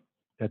enough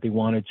that they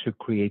wanted to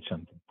create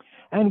something.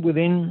 And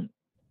within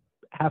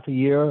half a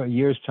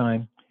year's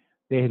time,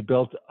 they had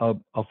built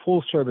a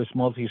full-service,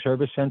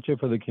 multi-service center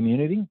for the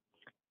community,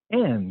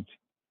 and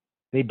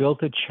they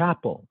built a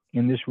chapel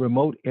in this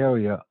remote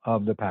area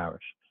of the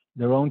parish,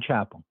 their own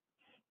chapel.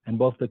 And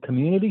both the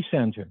community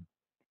center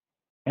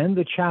and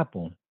the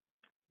chapel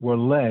were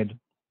led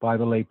by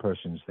the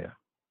laypersons there.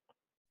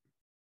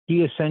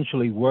 He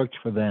essentially worked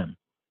for them.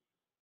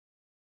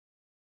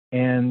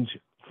 And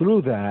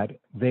through that,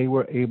 they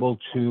were able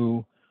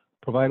to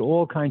provide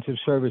all kinds of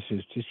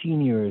services to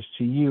seniors,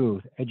 to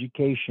youth,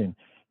 education,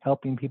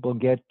 helping people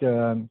get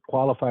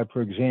qualified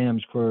for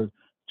exams to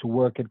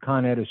work at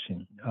Con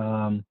Edison.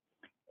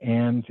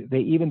 And they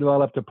even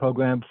developed a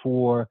program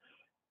for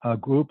a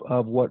group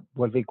of what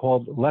they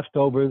called the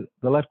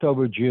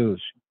leftover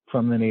Jews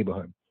from the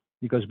neighborhood.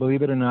 Because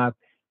believe it or not,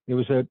 there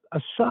was a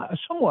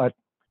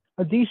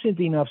decent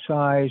enough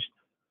sized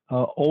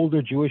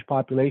older Jewish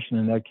population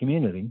in that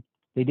community.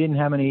 They didn't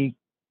have any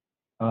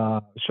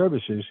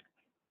services,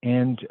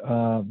 and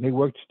they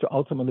worked to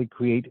ultimately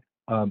create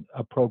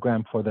a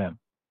program for them.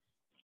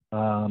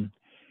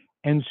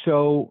 And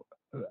so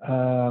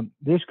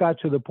this got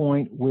to the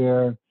point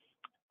where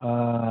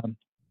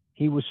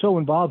he was so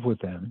involved with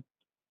them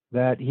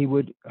that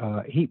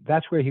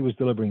that's where he was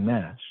delivering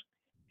mass.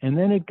 And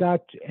then it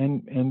got,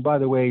 and by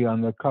the way,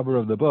 on the cover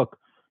of the book,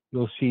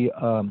 you'll see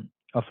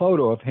a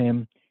photo of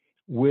him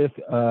with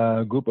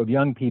a group of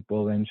young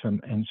people and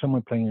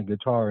someone playing a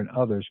guitar and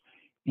others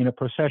in a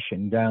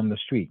procession down the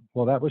street.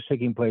 Well, that was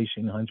taking place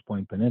in Hunts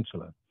Point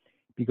Peninsula,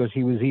 because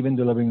he was even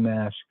delivering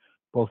mass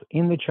both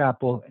in the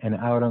chapel and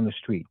out on the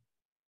street,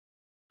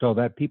 so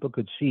that people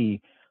could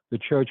see the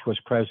church was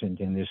present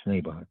in this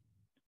neighborhood.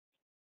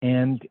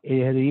 And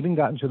it had even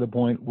gotten to the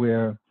point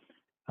where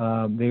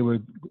they were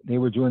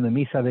doing the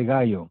Misa de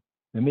Gallo,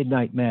 the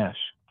midnight mass,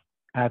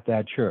 at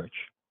that church.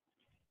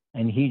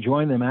 And he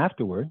joined them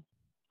after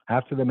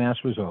the mass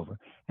was over.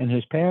 And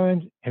his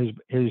parents,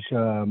 his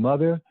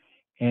mother,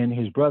 and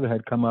his brother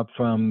had come up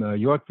from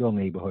Yorkville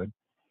neighborhood,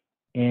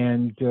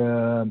 and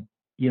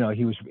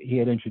he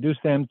had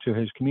introduced them to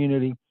his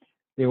community.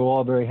 They were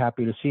all very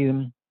happy to see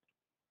them.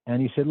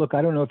 And he said, "Look,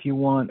 I don't know if you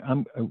want.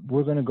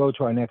 We're going to go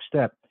to our next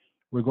step.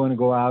 We're going to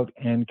go out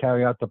and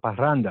carry out the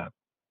parranda,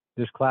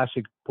 this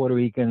classic Puerto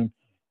Rican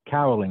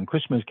caroling,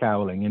 Christmas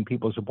caroling in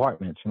people's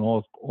apartments and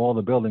all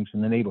the buildings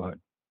in the neighborhood."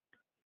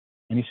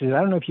 And he said,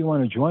 "I don't know if you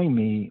want to join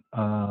me.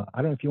 I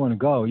don't know if you want to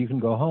go. You can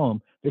go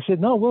home." They said,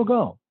 "No, we'll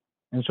go."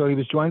 And so he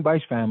was joined by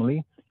his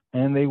family,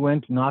 and they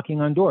went knocking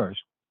on doors.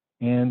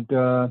 And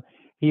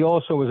he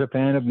also was a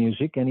fan of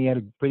music, and he had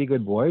a pretty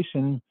good voice.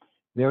 And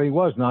there he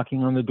was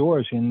knocking on the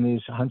doors in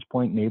this Hunts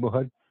Point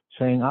neighborhood,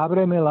 saying,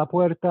 "Ábreme la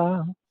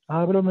puerta,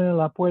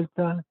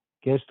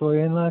 que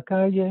estoy en la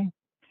calle."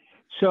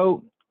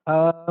 So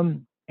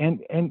so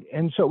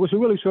it was a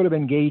really sort of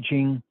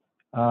engaging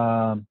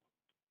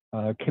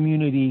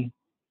community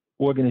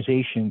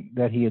organization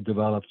that he had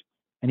developed,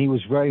 and he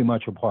was very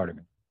much a part of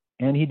it,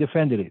 and he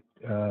defended it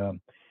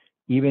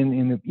even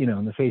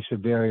in the face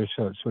of various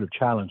sort of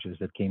challenges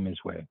that came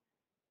his way.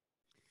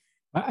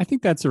 I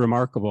think that's a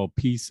remarkable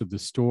piece of the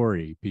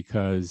story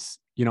because,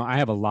 I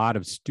have a lot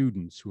of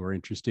students who are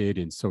interested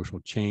in social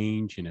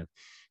change and have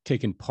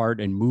taken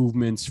part in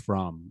movements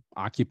from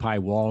Occupy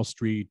Wall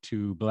Street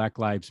to Black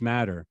Lives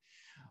Matter.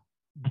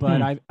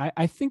 But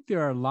I think there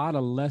are a lot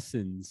of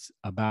lessons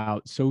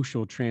about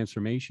social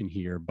transformation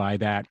here by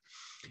that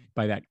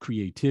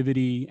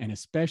creativity and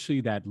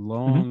especially that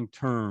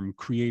long-term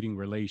creating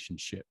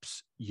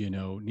relationships.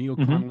 Neil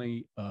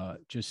Connolly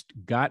just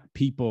got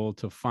people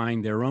to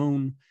find their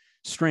own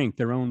strength,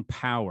 their own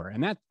power.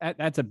 And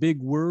that's a big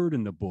word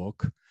in the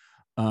book,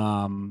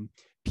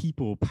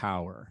 people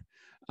power,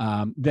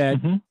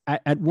 that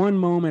at one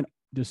moment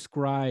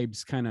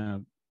describes kind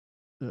of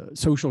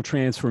social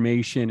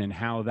transformation and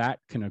how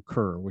that can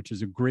occur, which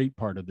is a great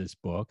part of this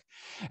book.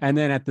 And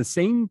then at the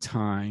same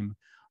time,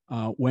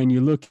 when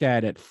you look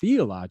at it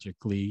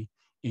theologically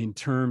in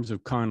terms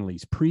of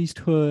Connolly's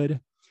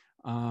priesthood,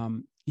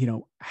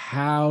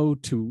 how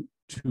to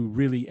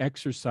really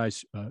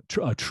exercise a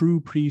true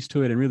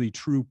priesthood and really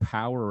true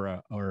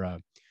power or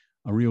a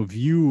real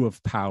view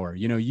of power.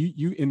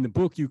 You in the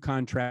book, you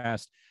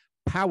contrast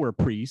power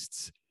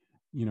priests,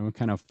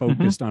 kind of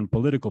focused on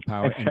political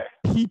power, and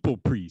people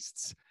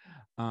priests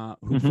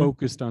who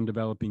focused on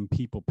developing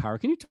people power.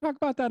 Can you talk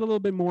about that a little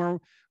bit more?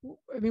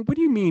 I mean, what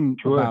do you mean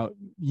about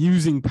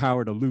using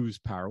power to lose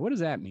power? What does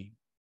that mean?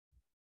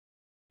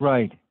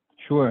 Right.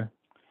 Sure.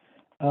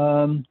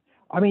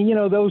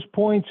 Those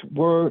points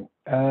were,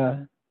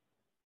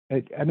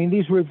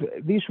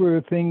 these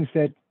were things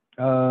that,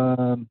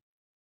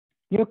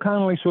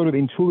 Connolly sort of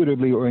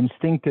intuitively or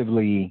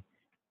instinctively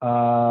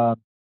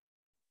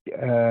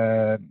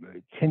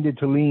tended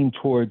to lean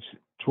towards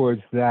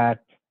that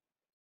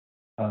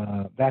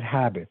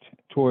habit,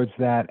 towards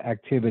that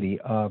activity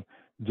of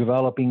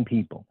developing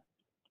people.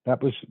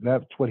 That's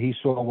what he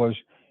saw was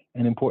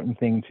an important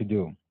thing to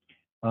do.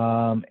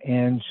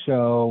 And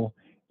so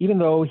even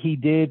though he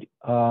did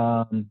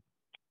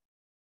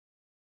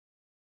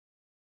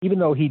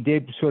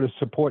sort of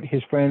support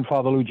his friend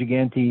Father Lou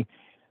Gigante,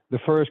 the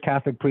first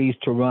Catholic priest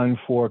to run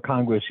for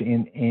Congress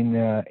in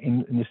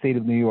the state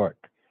of New York,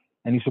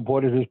 and he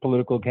supported his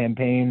political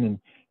campaign,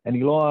 and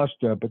he lost,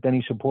 but then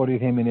he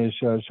supported him in his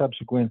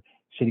subsequent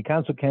city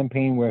council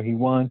campaign where he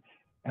won.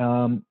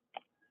 But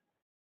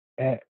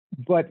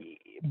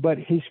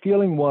his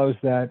feeling was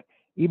that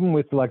even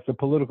with like the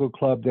political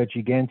club that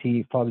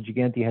Father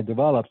Gigante had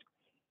developed,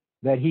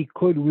 that he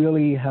could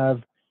really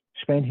have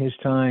spent his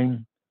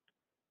time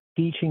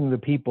teaching the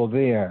people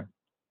there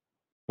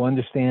to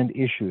understand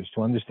issues,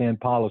 to understand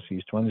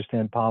policies, to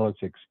understand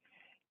politics,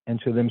 and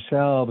to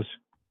themselves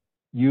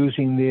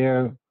using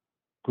their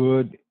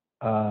good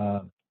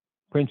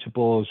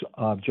principles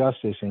of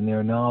justice and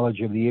their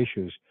knowledge of the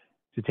issues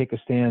to take a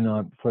stand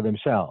for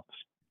themselves.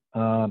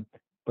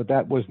 But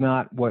that was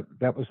not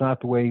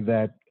the way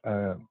that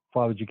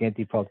Father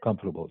Gigante felt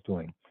comfortable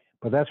doing.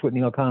 But that's what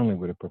Neil Connolly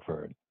would have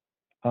preferred.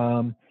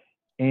 And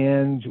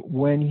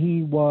when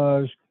he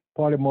was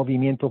part of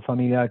Movimiento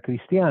Familiar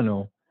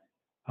Cristiano,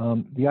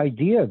 the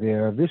idea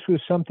there, this was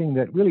something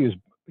that really was,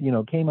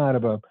 came out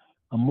of a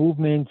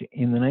movement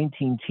in the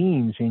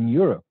 19-teens in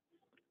Europe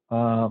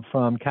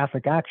from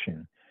Catholic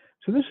Action.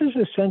 So this is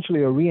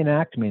essentially a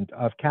reenactment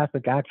of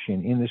Catholic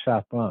Action in the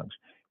South Bronx,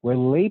 where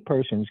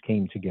laypersons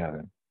came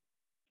together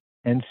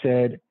and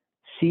said,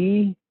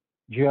 see,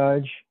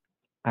 judge,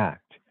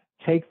 act.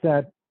 Take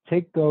that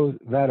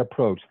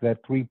approach, that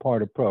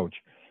three-part approach,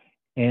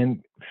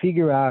 and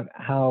figure out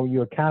how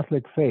your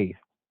Catholic faith,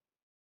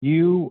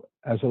 you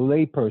as a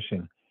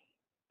layperson,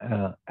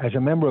 as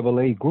a member of a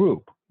lay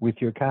group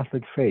with your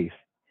Catholic faith,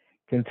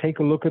 can take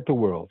a look at the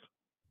world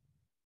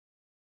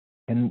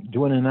and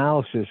do an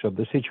analysis of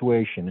the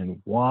situation and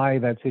why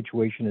that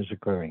situation is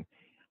occurring.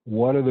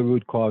 What are the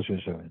root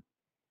causes of it?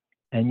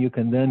 And you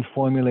can then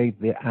formulate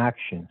the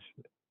actions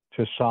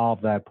to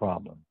solve that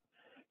problem.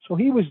 So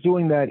he was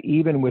doing that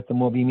even with the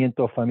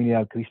Movimiento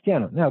Familiar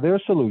Cristiano. Now, their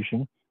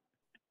solution,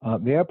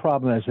 their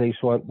problem as they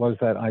saw it was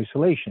that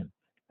isolation,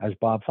 as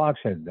Bob Fox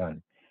had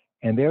done.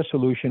 And their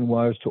solution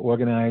was to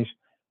organize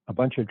a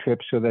bunch of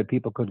trips so that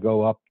people could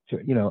go up to,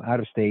 out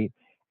of state,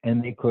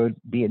 and they could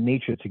be in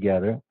nature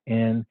together.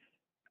 And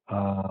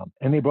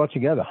they brought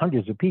together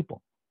hundreds of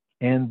people,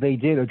 and they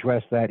did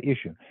address that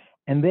issue.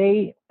 And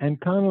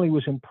Connolly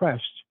was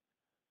impressed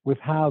with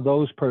how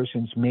those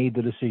persons made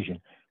the decision.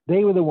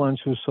 They were the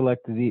ones who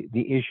selected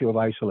the issue of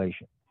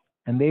isolation,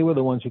 and they were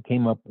the ones who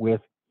came up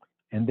with,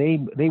 and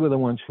they were the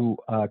ones who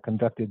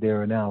conducted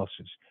their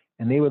analysis,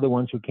 and they were the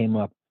ones who came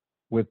up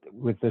with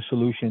the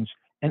solutions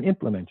and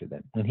implemented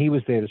them, and he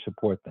was there to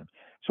support them.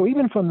 So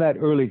even from that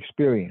early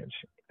experience,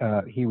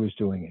 he was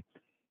doing it.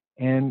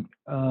 And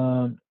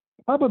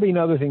probably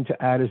another thing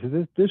to add is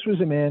that this was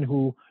a man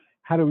who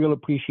had a real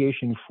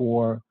appreciation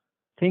for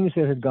things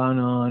that had gone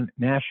on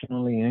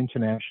nationally and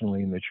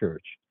internationally in the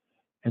church.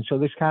 And so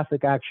this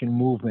Catholic Action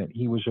movement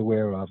he was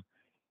aware of.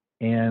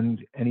 And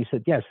he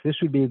said, yes, this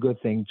would be a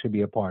good thing to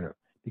be a part of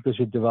because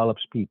it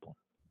develops people.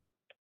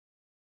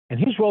 And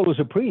his role as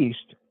a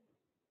priest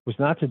was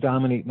not to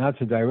dominate, not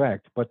to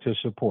direct, but to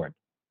support.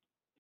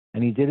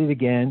 And he did it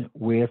again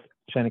with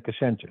Seneca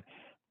Center.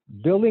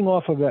 Building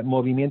off of that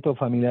Movimiento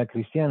Familiar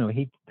Cristiano,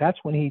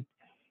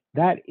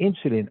 that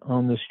incident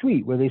on the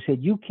street where they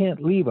said, you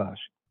can't leave us,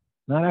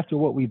 not after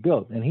what we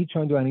built. And he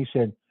turned around and he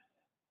said,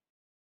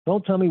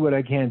 don't tell me what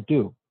I can't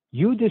do.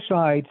 You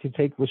decide to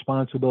take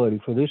responsibility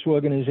for this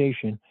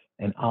organization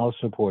and I'll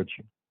support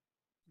you.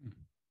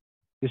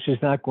 This is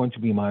not going to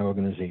be my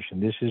organization.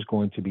 This is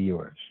going to be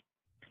yours.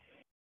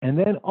 And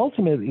then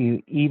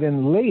ultimately,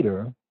 even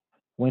later,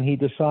 when he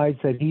decides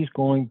that he's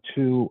going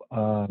to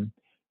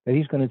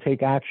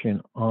take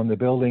action on the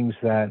buildings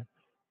that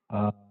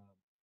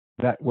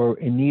were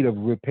in need of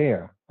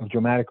repair, of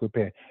dramatic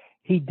repair,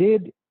 he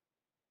did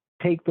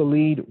take the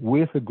lead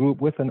with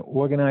an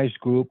organized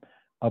group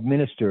of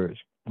ministers,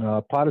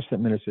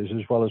 Protestant ministers,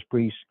 as well as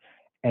priests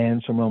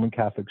and some Roman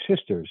Catholic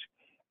sisters,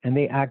 and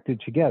they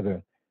acted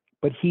together.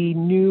 But he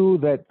knew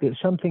that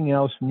something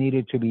else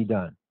needed to be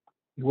done.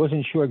 He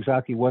wasn't sure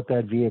exactly what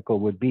that vehicle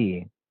would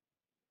be,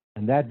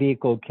 and that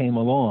vehicle came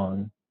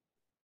along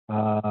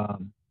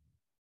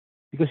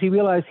because he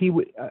realized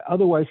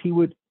otherwise he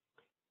would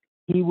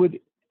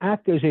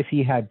act as if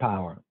he had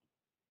power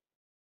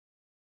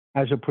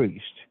as a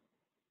priest.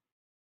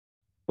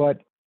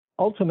 But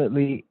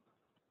ultimately,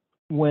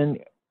 when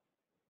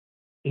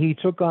he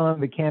took on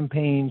the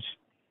campaigns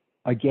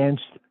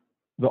against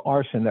the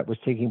arson that was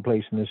taking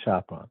place in the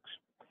South Bronx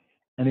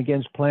and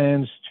against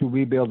plans to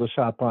rebuild the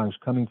South Bronx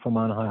coming from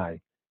on high,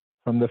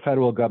 from the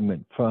federal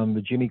government, from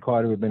the Jimmy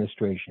Carter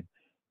administration,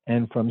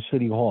 and from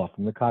City Hall,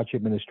 from the Koch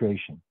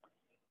administration,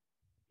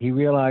 he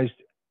realized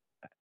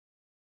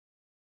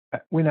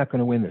we're not going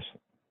to win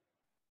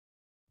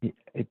this.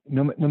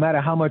 No matter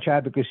how much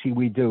advocacy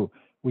we do,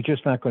 we're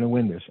just not going to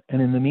win this.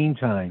 And in the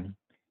meantime,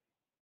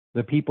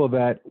 the people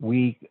that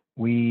we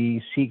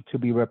seek to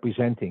be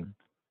representing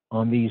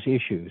on these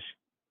issues,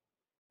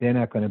 they're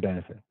not going to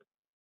benefit.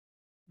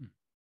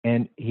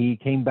 And he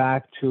came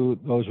back to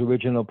those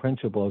original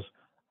principles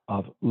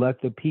of let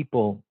the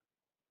people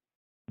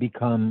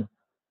become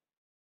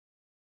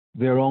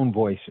their own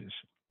voices,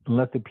 and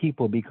let the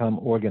people become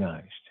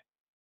organized.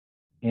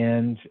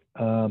 And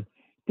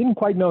didn't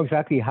quite know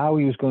exactly how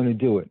he was going to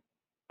do it,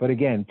 but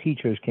again,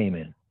 teachers came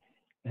in,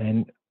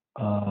 and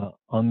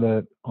on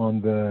the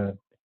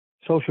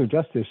social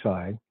justice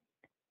side,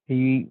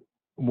 he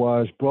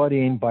was brought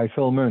in by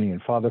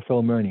Father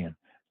Phil Murnian,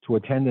 to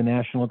attend the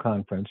national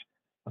conference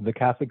of the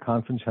Catholic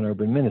Conference on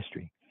Urban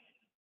Ministry.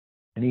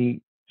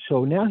 And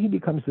so now he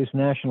becomes this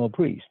national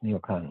priest, Neil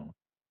Connolly,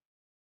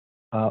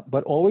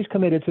 but always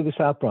committed to the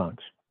South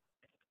Bronx.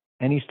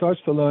 And he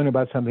starts to learn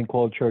about something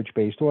called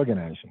church-based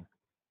organizing.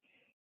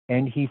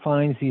 And he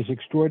finds these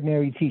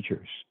extraordinary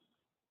teachers,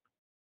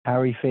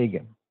 Harry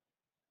Fagan,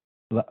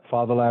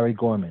 Father Larry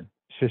Gorman,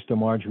 Sister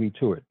Marjorie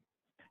Tuart,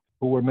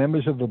 who were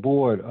members of the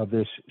board of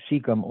this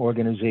SECUM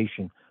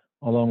organization,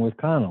 along with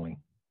Connolly.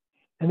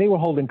 And they were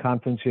holding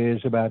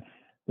conferences about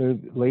the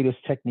latest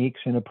techniques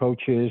and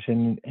approaches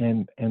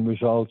and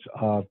results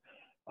of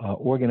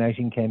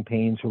organizing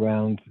campaigns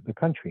around the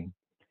country.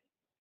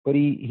 But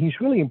he's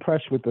really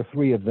impressed with the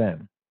three of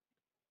them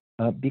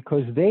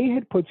because they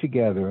had put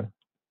together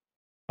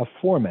a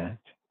format,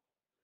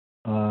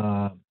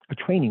 a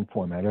training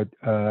format,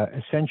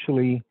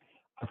 essentially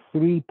a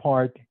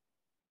three-part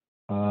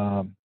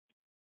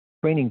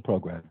training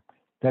program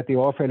that they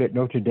offered at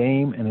Notre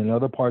Dame and in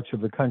other parts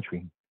of the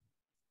country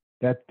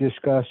that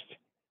discussed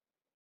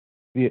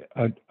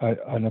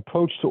an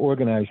approach to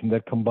organizing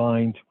that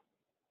combined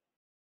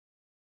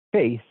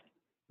faith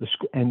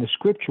and the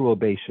scriptural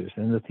basis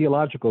and the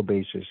theological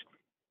basis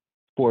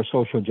for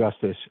social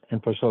justice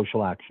and for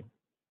social action.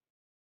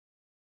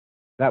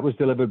 That was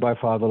delivered by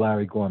Father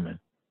Larry Gorman.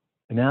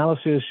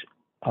 Analysis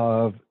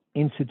of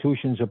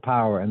institutions of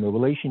power and the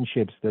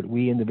relationships that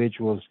we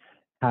individuals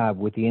have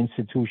with the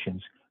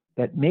institutions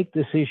that make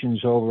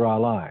decisions over our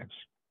lives.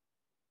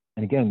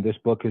 And again,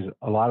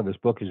 a lot of this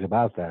book is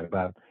about that,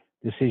 about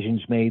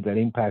decisions made that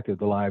impacted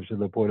the lives of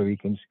the Puerto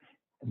Ricans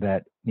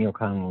that Neil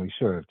Connolly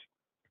served.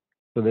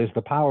 So there's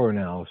the power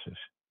analysis,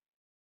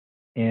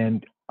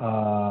 and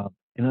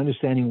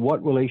understanding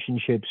what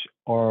relationships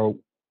are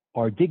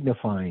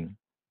dignifying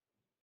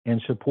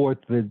and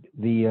support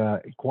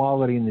the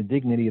equality and the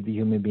dignity of the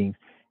human beings,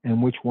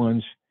 and which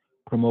ones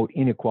promote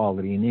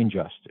inequality and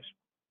injustice.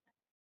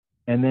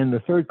 And then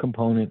the third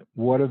component: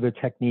 what are the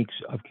techniques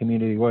of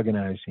community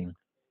organizing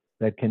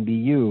that can be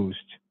used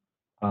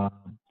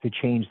to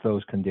change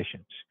those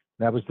conditions?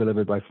 That was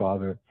delivered by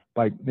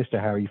Mr.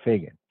 Harry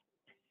Fagan.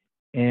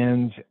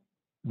 And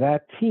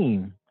that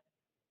team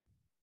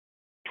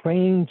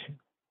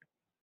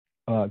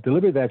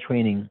delivered that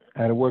training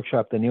at a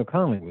workshop that Neil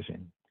Connolly was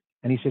in.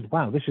 And he said,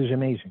 wow, this is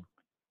amazing.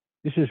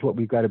 This is what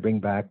we've got to bring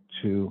back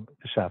to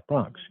the South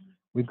Bronx.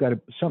 We've got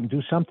to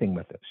do something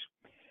with this.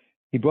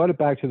 he brought it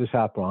back to the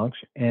South Bronx,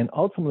 and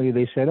ultimately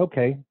they said,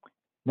 okay,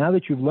 now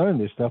that you've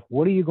learned this stuff,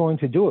 what are you going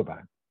to do about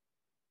it?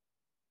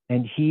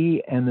 And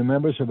he and the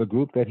members of a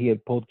group that he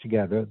had pulled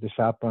together, the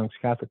South Bronx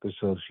Catholic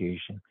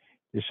Association,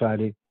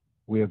 decided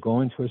we are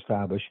going to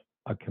establish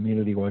a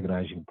community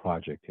organizing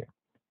project here,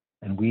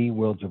 and we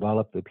will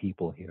develop the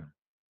people here.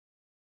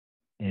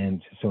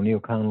 And so Neil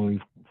Connolly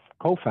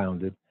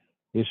co-founded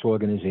this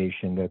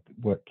organization that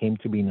what came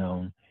to be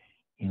known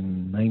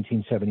in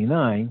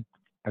 1979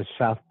 as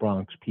South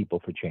Bronx People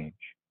for Change.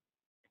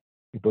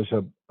 It was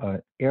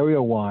a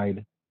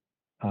area-wide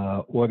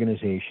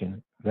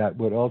organization that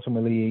would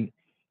ultimately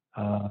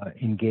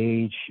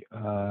engage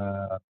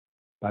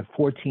about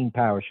 14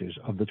 parishes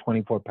of the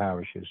 24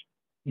 parishes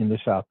in the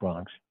South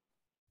Bronx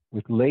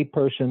with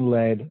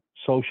layperson-led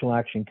social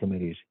action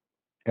committees.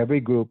 Every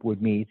group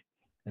would meet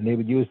and they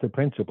would use the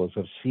principles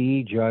of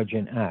see, judge,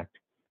 and act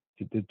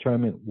to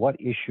determine what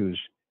issues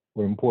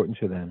were important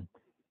to them,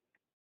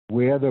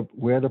 where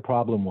the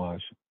problem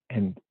was,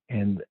 and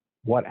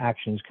what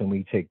actions can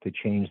we take to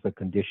change the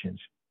conditions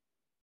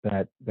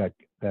that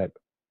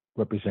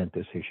represent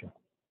this issue.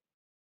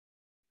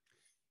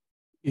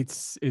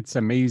 It's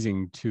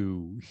amazing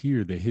to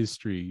hear the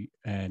history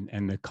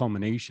and the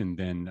culmination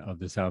then of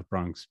the South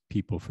Bronx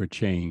People for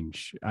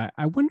Change.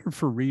 I wonder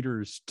for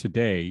readers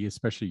today,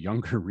 especially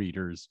younger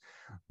readers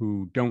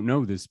who don't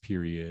know this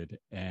period,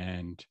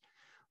 and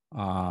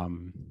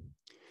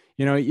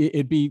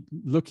it'd be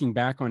looking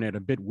back on it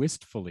a bit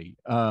wistfully.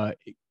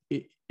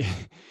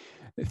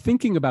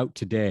 Thinking about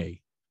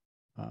today,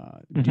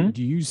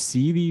 do you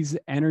see these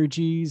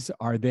energies?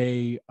 Are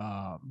they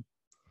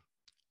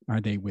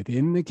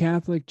within the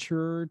Catholic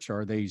Church?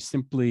 Are they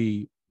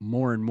simply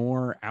more and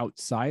more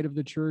outside of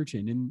the church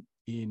and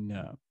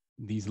in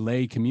these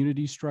lay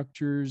community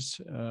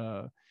structures?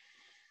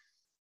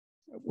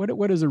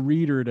 What is a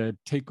reader to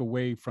take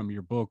away from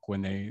your book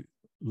when they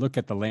look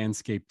at the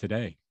landscape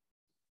today?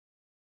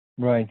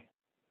 Right.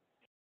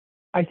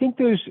 I think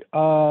it's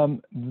a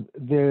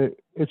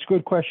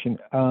good question.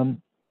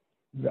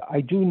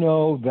 I do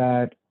know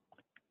that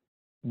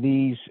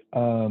these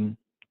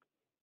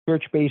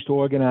church-based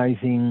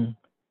organizing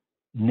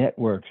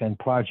networks and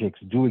projects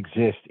do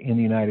exist in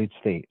the United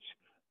States.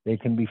 They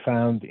can be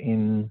found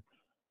in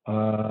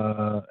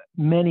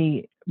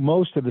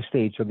most of the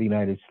states of the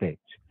United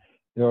States.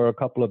 There are a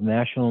couple of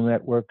national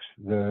networks.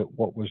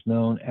 What was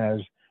known as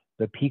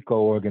the PICO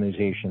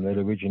organization that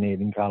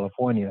originated in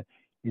California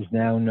is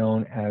now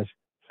known as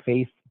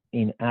Faith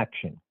in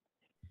Action.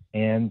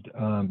 And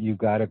you've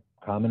got a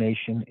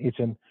combination.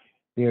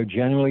 They're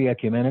generally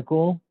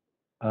ecumenical,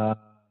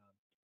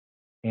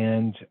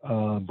 and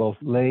both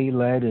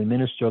lay-led and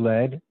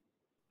minister-led,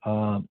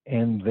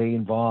 and they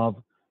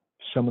involve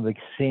some of the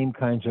same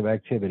kinds of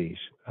activities,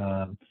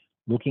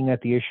 looking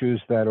at the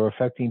issues that are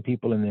affecting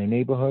people in their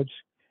neighborhoods,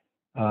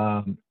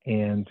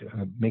 and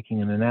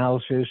making an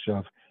analysis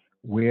of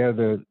where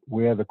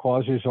the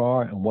causes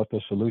are and what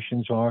the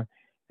solutions are,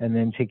 and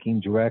then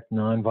taking direct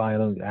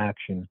nonviolent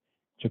action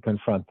to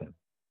confront them.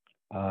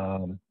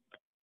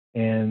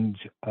 And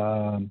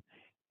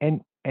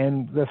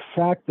the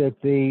fact that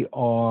they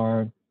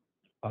are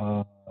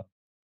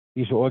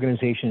these are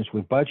organizations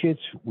with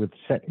budgets, with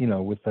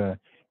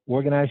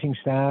organizing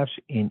staffs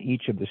in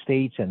each of the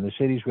states and the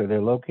cities where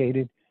they're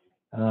located,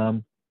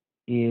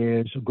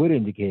 is a good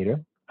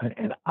indicator.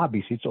 And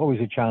obviously, it's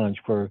always a challenge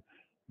for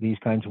these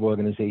kinds of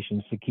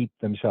organizations to keep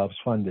themselves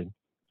funded.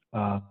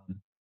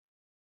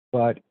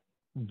 But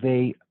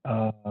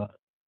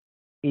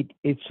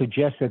it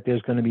suggests that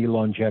there's going to be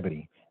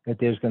longevity, that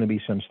there's going to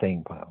be some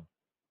staying power.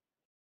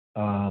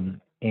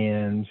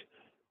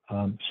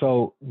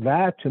 So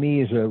that to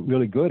me is a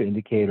really good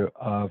indicator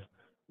of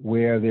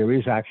where there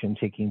is action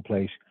taking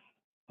place,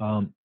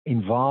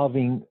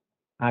 involving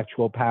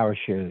actual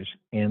parishes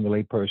and the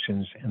lay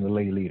persons and the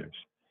lay leaders.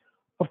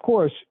 Of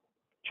course,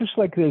 just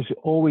like there's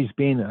always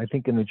been, I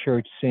think, in the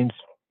church since,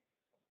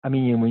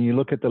 when you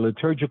look at the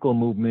liturgical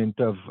movement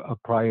of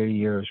prior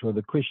years, or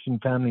the Christian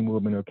family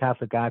movement, or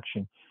Catholic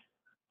Action,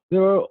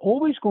 there are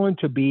always going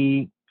to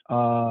be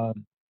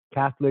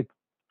Catholic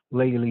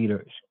lay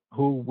leaders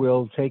who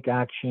will take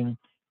action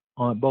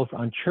on both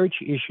on church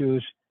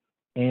issues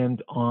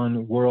and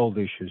on world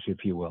issues,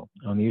 if you will,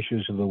 on the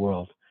issues of the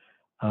world.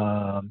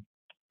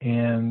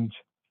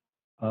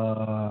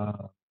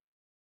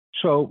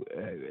 So,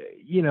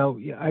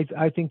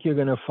 I think you're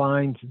going to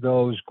find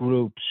those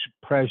groups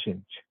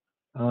present.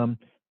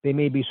 They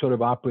may be sort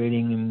of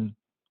operating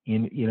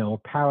in a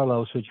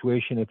parallel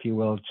situation, if you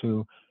will,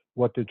 to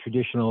what the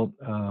traditional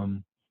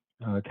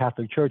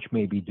Catholic Church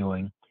may be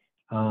doing,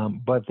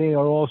 but they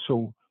are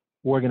also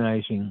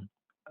organizing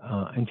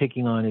and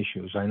taking on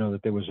issues. I know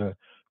that there was a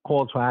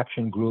call to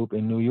action group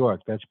in New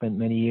York that spent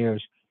many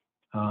years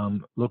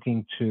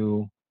looking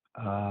to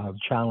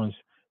challenge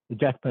the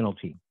death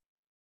penalty.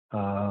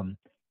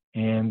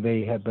 And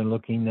they have been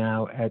looking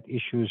now at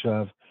issues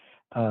of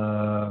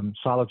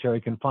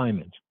solitary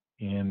confinement.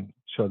 And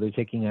so they're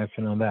taking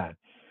action on that.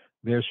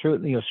 There's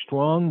certainly a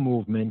strong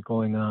movement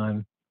going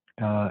on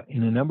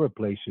in a number of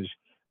places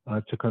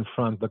to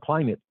confront the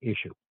climate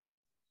issue.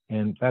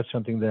 And that's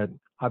something that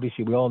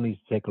obviously we all need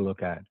to take a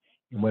look at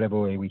in whatever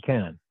way we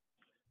can.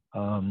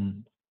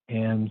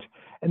 And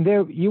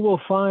there you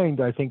will find,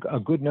 I think, a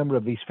good number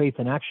of these faith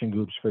and action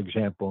groups, for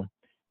example,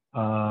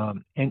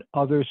 and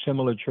other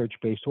similar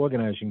church-based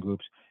organizing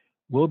groups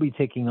will be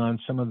taking on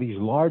some of these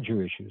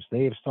larger issues.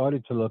 They have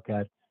started to look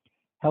at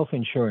health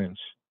insurance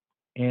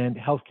and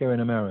healthcare in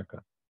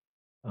America.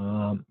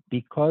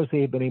 Because they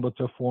have been able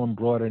to form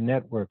broader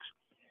networks,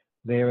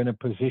 they are in a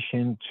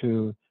position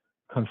to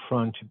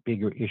confront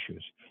bigger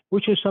issues,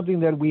 which is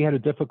something that we had a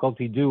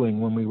difficulty doing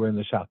when we were in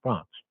the South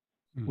Bronx.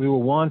 We were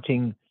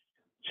wanting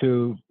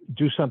to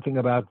do something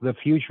about the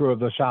future of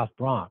the South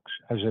Bronx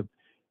as a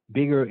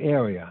bigger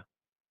area,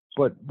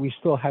 but we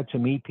still had to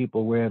meet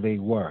people where they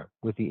were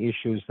with the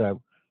issues that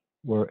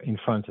were in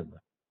front of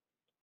them.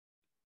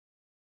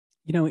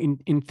 You know,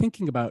 in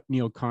thinking about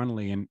Neil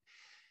Connolly, and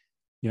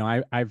you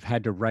know, I've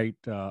had to write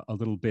a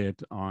little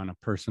bit on a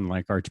person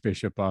like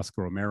Archbishop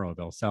Oscar Romero of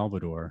El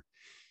Salvador.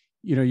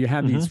 You know, you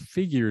have these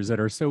figures that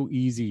are so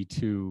easy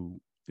to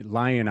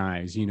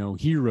lionize, you know,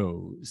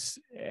 heroes,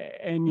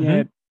 and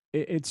yet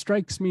it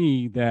strikes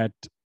me that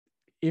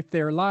if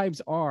their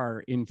lives are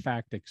in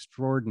fact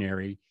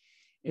extraordinary,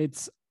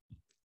 it's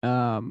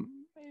in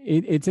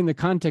the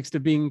context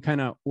of being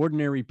kind of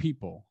ordinary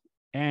people,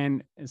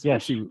 and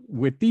especially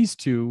with these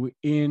two,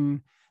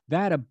 in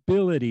that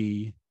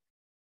ability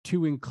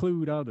to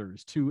include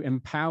others, to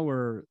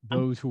empower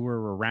those who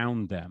were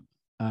around them.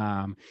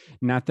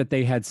 Not that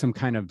they had some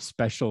kind of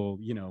special,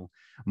 you know,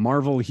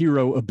 Marvel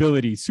hero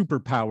ability,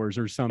 superpowers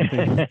or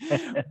something,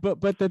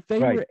 but that they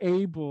were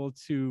able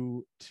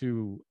to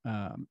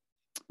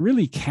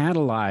really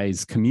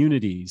catalyze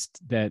communities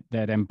that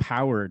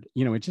empowered,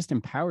 you know, it just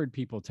empowered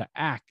people to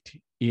act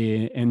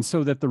and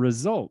so that the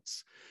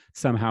results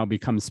somehow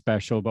become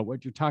special. But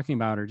what you're talking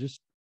about are just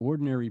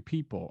ordinary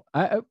people.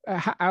 I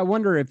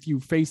wonder if you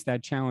faced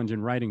that challenge in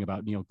writing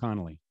about Neil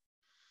Connolly.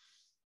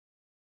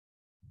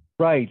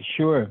 Right,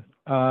 sure.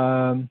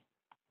 I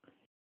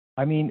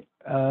mean,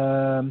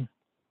 I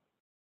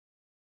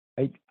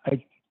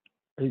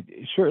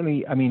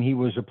certainly, I mean, he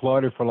was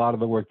applauded for a lot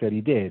of the work that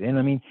he did, and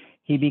I mean,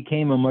 he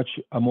became a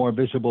more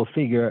visible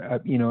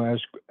figure. You know,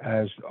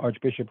 as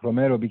Archbishop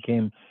Romero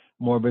became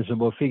more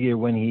visible figure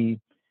when he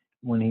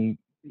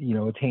you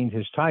know attained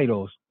his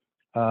titles.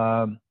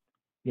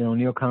 You know,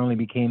 Neil Connolly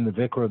became the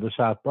vicar of the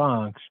South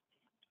Bronx.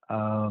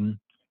 You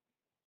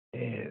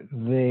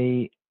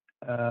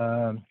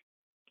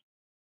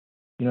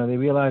know, they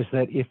realized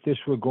that if this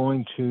were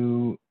going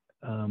to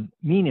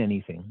mean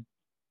anything,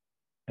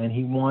 and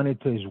he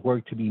wanted his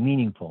work to be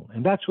meaningful,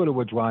 and that's sort of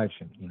what drives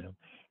him, you know,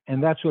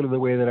 and that's sort of the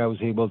way that I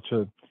was able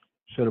to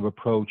sort of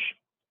approach.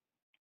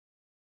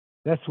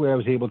 That's where I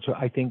was able to,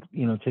 I think,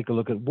 you know, take a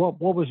look at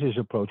what was his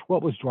approach,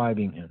 what was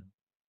driving him,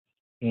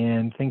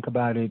 and think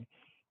about it.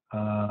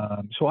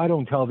 So I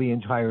don't tell the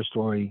entire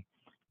story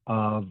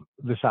of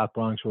the South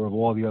Bronx or of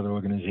all the other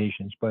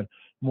organizations, but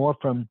more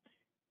from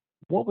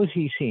what was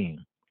he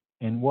seeing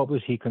and what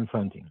was he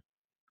confronting?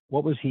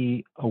 What was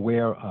he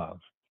aware of?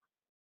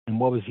 And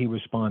what was he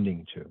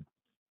responding to?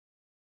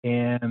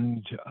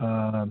 And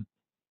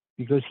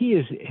because he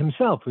is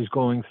himself is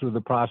going through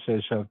the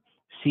process of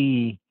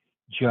see,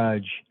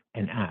 judge,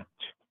 and act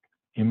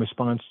in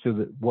response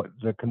to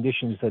the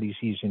conditions that he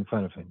sees in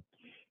front of him.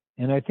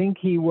 And I think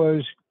he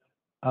was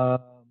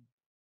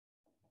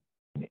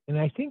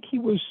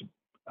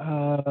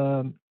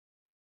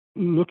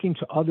looking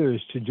to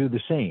others to do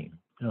the same,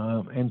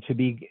 and to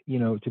be, you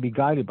know, to be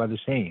guided by the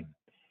same.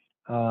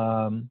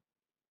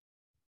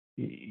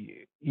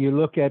 You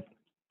look at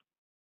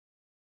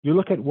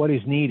what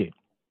is needed,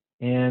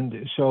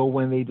 and so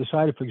when they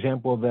decided, for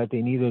example, that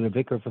they needed a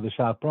vicar for the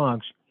South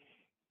Bronx,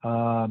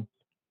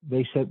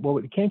 they said, well,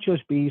 it can't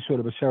just be sort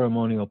of a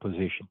ceremonial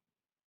position.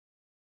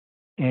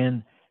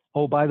 And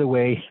oh, by the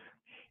way,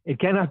 it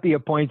cannot be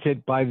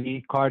appointed by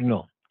the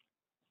cardinal,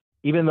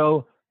 even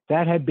though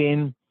that had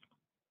been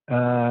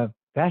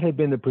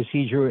the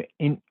procedure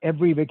in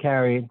every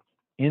vicariate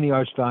in the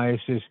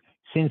archdiocese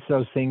since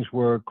those things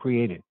were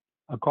created.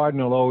 A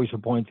cardinal always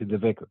appointed the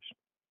vicars.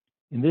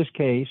 In this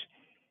case,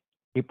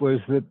 it was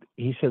that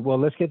he said, well,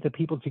 let's get the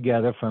people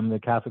together from the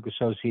Catholic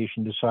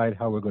Association, decide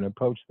how we're going to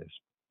approach this.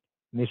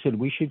 And they said,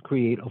 we should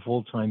create a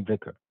full-time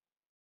vicar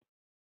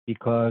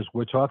because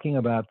we're talking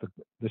about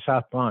the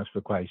South Bronx,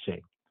 for Christ's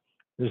sake.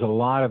 There's a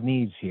lot of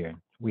needs here.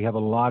 We have a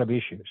lot of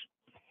issues.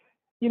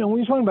 You know, when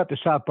we're talking about the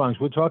South Bronx,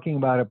 we're talking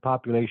about a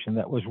population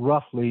that was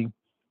roughly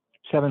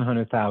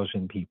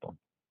 700,000 people.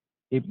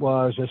 It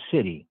was a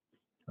city.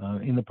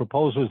 In the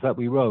proposals that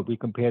we wrote, we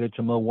compared it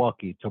to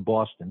Milwaukee, to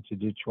Boston, to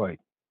Detroit.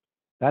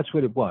 That's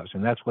what it was,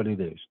 and that's what it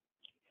is.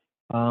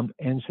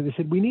 And so they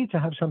said, we need to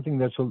have something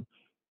that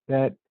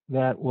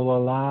will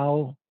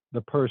allow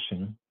the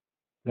person,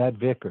 that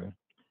vicar,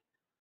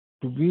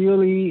 to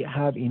really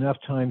have enough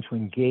time to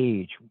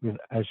engage with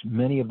as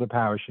many of the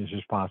parishes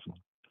as possible.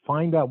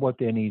 Find out what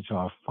their needs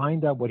are.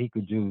 Find out what he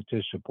could do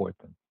to support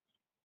them.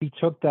 He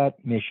took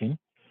that mission,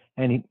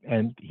 and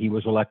he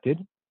was elected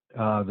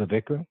the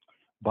vicar.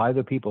 by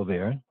the people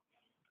there,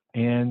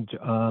 and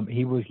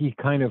he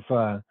kind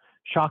of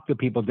shocked the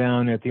people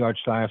down at the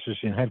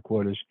archdiocesan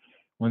headquarters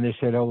when they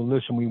said, "Oh,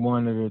 listen, we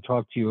wanted to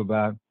talk to you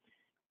about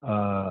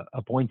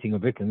appointing a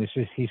vicar."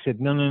 He said,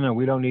 "No,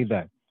 we don't need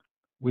that.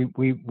 We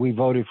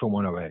voted for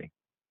one already.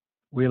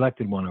 We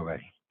elected one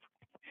already."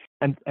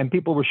 And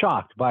people were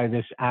shocked by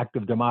this act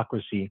of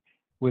democracy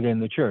within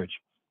the church.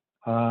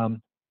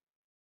 And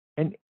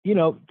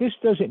this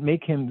doesn't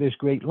make him this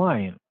great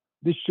lion.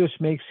 This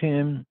just makes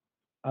him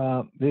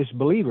this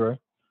believer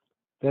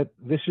that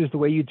this is the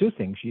way you do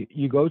things.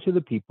 You go to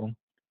the people,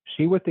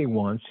 see what they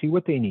want, see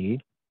what they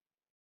need,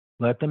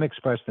 let them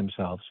express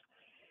themselves,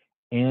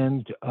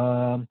 and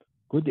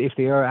good, if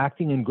they are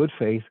acting in good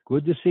faith,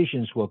 good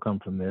decisions will come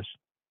from this.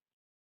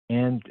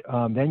 And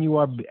then you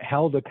are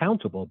held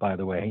accountable, by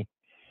the way,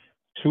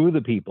 to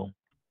the people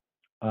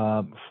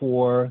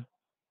for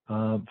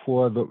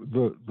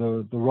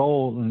the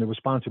role and the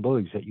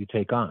responsibilities that you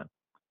take on.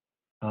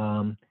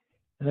 And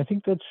I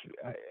think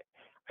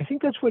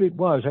that's what it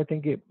was.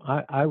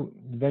 I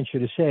venture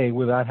to say,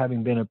 without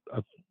having been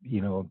a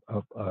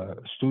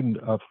student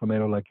of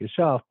Flameto like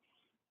yourself,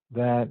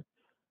 that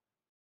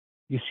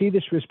you see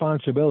this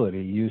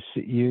responsibility.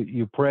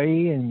 You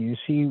pray and you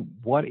see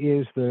what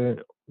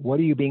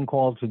are you being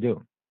called to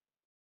do,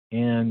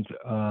 and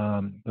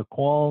the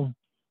call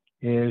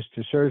is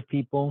to serve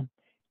people,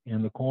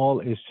 and the call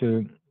is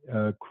to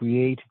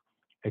create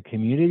a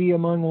community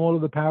among all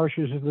of the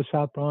parishes of the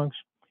South Bronx,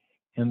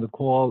 and the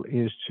call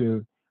is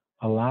to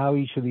allow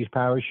each of these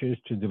parishes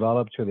to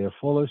develop to their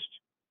fullest.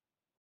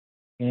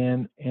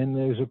 And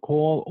there's a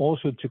call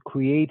also to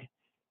create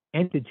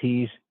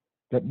entities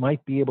that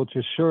might be able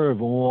to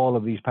serve all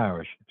of these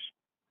parishes.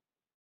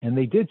 And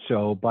they did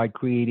so by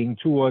creating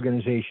two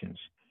organizations,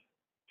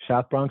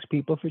 South Bronx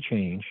People for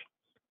Change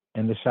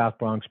and the South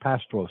Bronx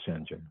Pastoral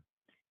Center.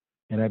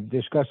 And I've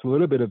discussed a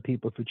little bit of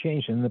People for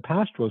Change. In the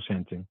Pastoral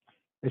Center,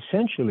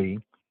 essentially,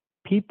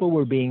 people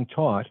were being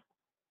taught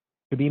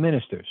to be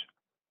ministers,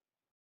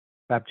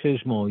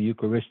 baptismal,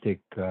 Eucharistic,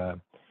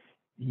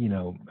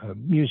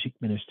 music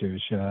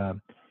ministers,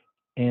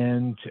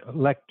 and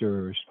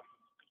lectors,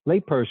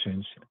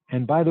 laypersons.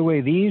 And by the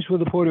way, these were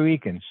the Puerto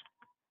Ricans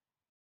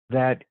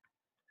that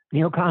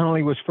Neil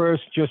Connolly was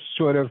first just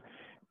sort of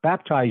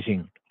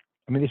baptizing.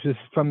 I mean, this is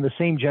from the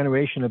same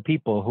generation of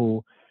people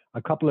who,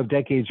 a couple of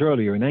decades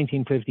earlier, in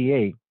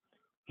 1958,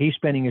 he's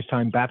spending his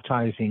time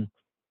baptizing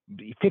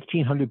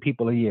 1,500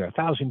 people a year,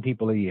 1,000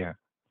 people a year.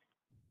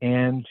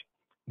 And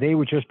they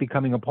were just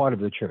becoming a part of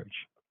the church.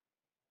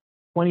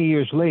 20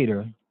 years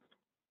later,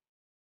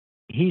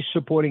 he's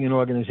supporting an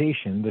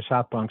organization, the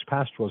South Bronx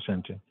Pastoral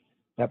Center,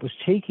 that was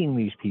taking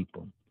these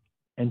people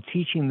and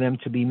teaching them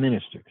to be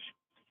ministers.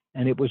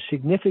 And it was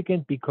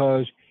significant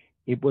because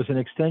it was an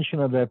extension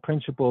of that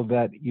principle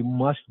that you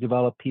must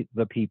develop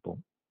the people.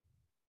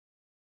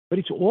 But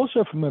it's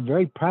also from a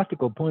very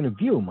practical point of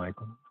view,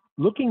 Michael,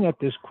 looking at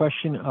this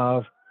question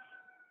of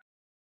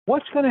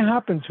what's going to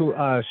happen to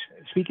us,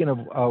 speaking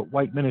of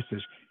white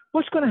ministers,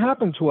 what's going to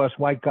happen to us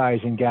white guys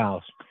and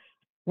gals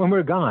when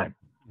we're gone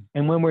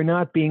and when we're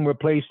not being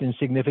replaced in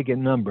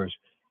significant numbers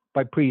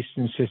by priests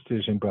and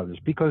sisters and brothers,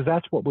 because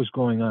that's what was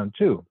going on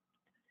too.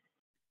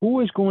 Who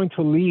is going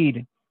to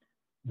lead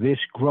this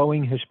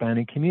growing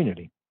Hispanic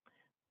community?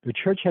 The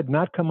church had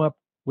not come up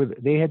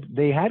with, they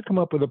had come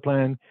up with a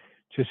plan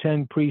to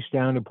send priests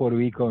down to Puerto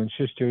Rico and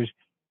sisters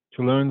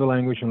to learn the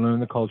language and learn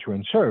the culture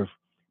and serve.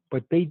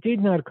 But they did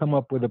not come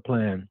up with a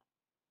plan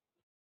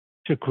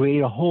to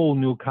create a whole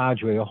new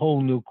cadre, a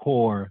whole new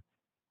corps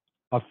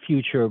of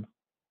future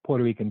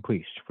Puerto Rican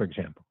priests, for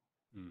example.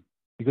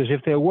 Because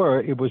if there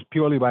were, it was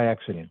purely by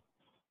accident.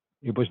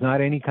 It was not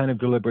any kind of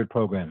deliberate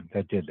program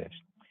that did this.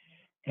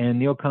 And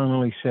Neil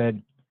Connolly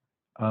said,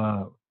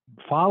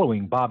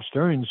 following Bob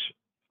Stern's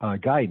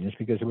guidance,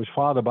 because it was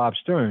Father Bob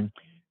Stern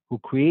who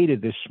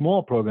created this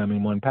small program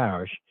in one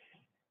parish,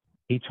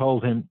 he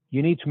told him,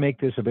 you need to make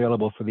this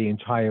available for the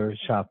entire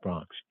South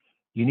Bronx.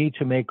 You need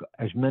to make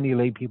as many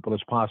lay people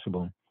as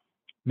possible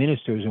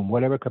ministers in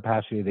whatever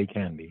capacity they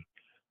can be,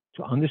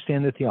 to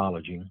understand the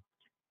theology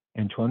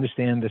and to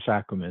understand the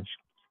sacraments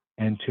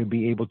and to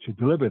be able to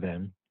deliver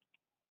them,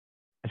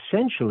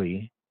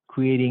 essentially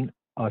creating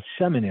a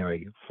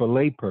seminary for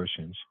lay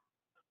persons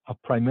of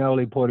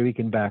primarily Puerto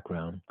Rican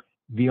background.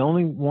 The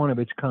only one of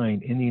its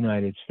kind in the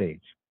United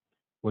States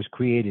was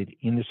created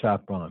in the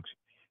South Bronx,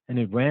 and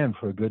it ran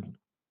for a good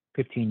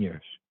 15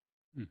 years.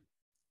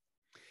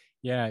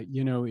 Yeah,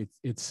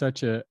 it's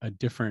such a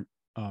different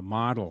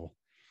model.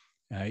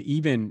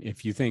 Even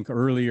if you think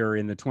earlier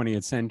in the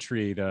 20th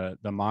century, the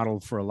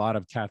model for a lot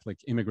of Catholic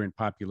immigrant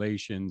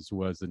populations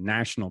was the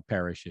national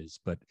parishes,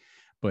 but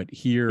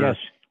here, yes,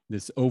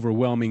 this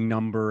overwhelming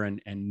number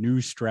and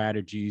new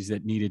strategies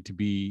that needed to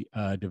be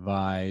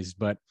devised.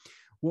 But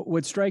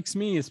what strikes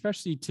me,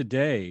 especially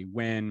today,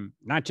 when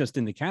not just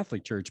in the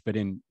Catholic Church, but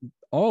in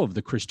all of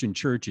the Christian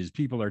churches,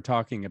 people are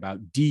talking about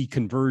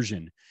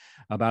deconversion,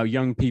 about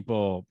young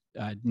people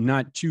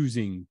not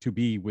choosing to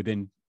be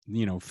within,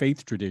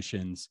 faith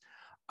traditions.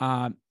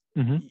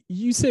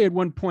 You say at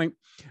one point,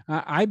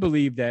 I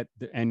believe that,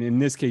 and in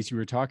this case, you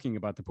were talking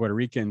about the Puerto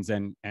Ricans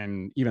and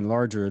even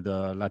larger,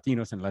 the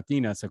Latinos and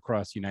Latinas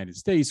across the United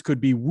States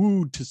could be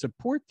wooed to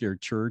support their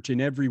church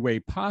in every way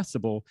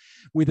possible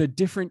with a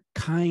different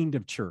kind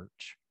of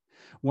church,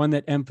 one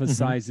that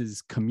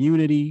emphasizes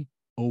community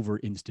over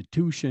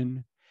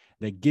institution,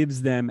 that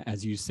gives them,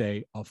 as you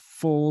say, a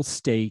full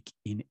stake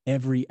in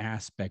every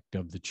aspect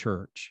of the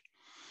church.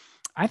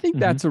 I think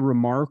that's a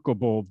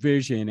remarkable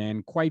vision,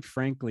 and quite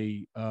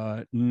frankly,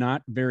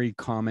 not very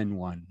common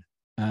one,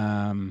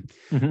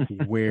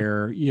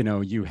 where,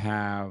 you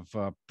have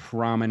a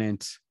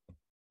prominent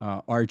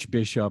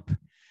archbishop,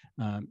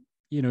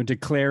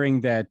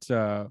 declaring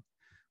that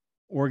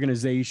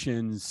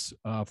organizations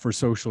for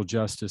social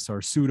justice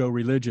are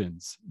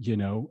pseudo-religions,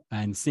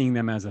 and seeing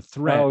them as a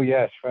threat. Oh,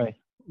 yes, right.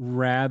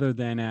 Rather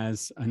than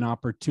as an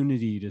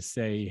opportunity to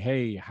say,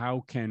 hey,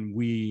 how can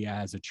we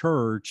as a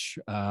church,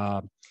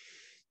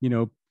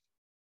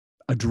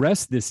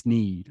 address this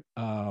need,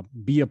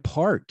 be a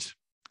part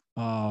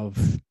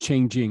of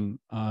changing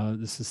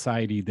the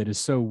society that is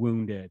so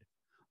wounded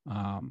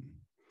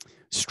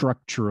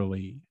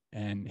structurally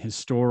and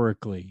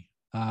historically.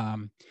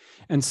 And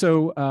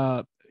so,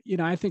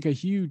 I think a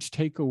huge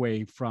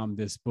takeaway from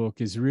this book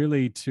is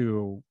really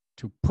to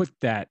put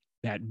that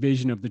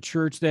vision of the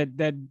church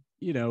that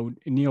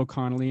Neil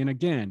Connolly, and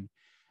again,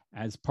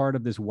 as part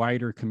of this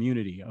wider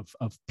community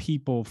of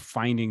people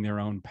finding their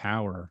own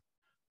power,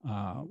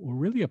 we're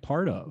really a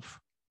part of,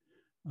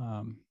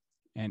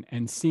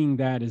 and seeing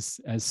that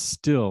as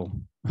still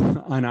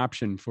an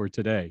option for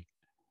today.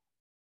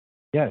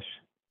 Yes,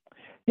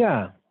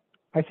 yeah,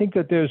 I think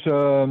that there's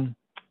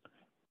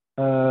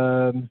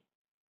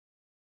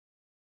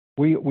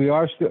we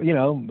are still,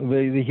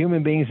 the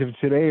human beings of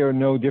today are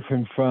no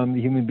different from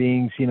the human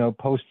beings,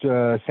 post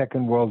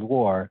Second World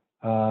War.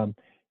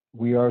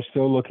 We are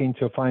still looking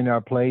to find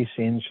our place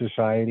in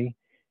society.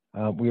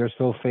 We are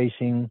still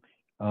facing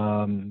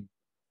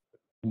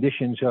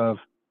conditions of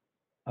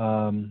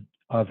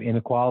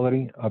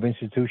inequality, of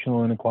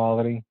institutional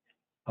inequality,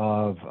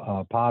 of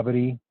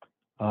poverty,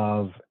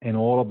 and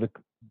all of the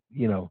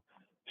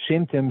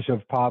symptoms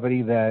of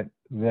poverty that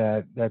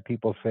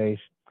people face.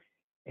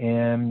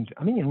 And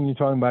I mean, when you're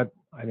talking about,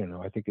 I don't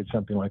know, I think it's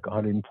something like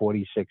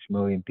 146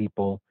 million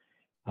people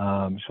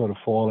sort of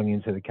falling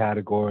into the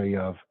category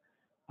of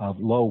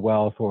low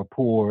wealth or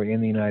poor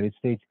in the United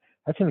States.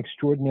 That's an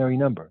extraordinary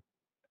number.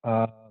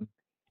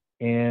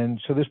 And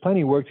so there's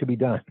plenty of work to be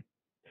done.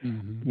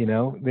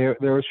 There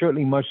are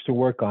certainly much to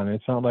work on.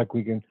 It's not like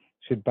we can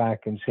sit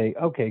back and say,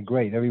 okay,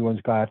 great, there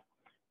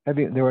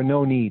are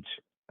no needs.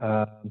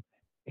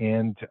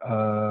 And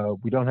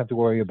we don't have to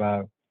worry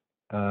about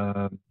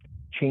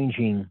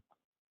changing,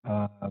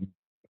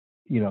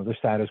 the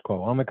status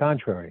quo. On the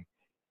contrary,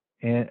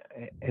 and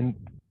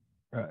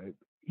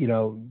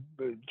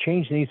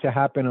change needs to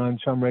happen on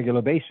some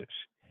regular basis.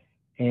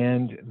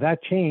 And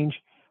that change,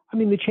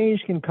 the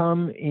change can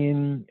come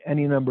in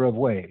any number of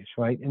ways,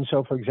 right? And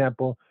so, for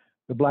example,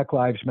 the Black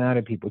Lives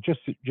Matter people, just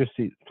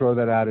to throw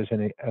that out as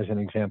an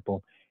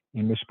example,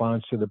 in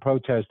response to the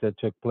protest that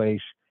took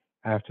place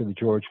after the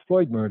George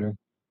Floyd murder,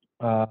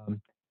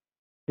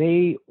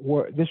 this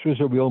was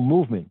a real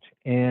movement,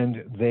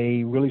 and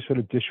they really sort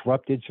of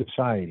disrupted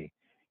society,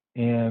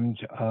 and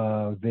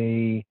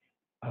they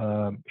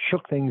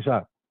shook things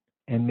up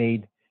and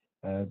made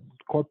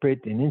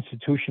corporate and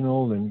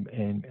institutional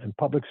and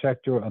public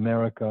sector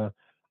America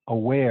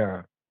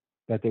aware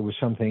that there was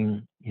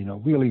something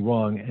really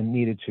wrong and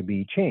needed to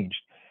be changed.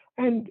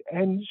 And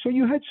so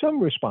you had some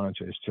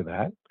responses to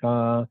that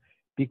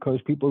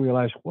because people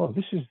realized, well,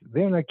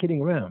 they're not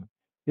kidding around.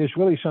 There's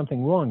really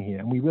something wrong here,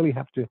 and we really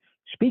have to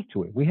speak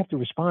to it. We have to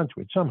respond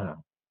to it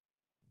somehow.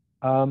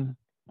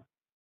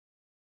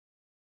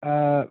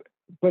 But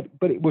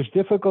it was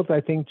difficult,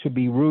 I think, to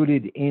be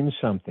rooted in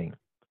something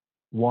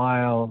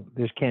while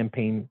this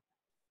campaign,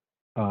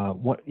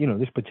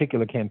 this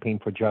particular campaign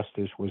for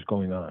justice was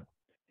going on.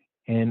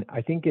 And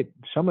I think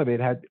some of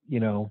it had,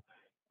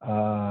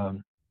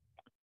 and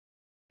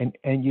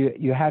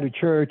you had a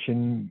church,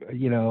 and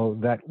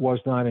that was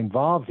not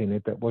involved in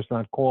it, that was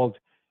not called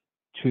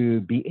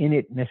to be in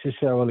it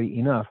necessarily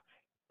enough.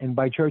 And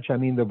by church, I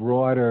mean the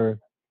broader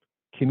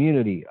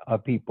community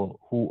of people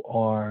who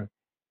are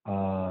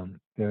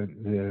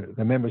the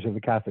members of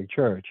the Catholic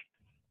Church.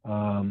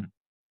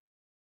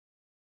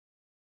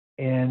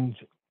 And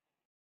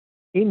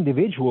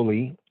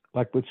individually,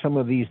 like with some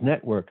of these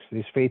networks,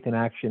 this Faith in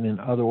Action and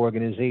other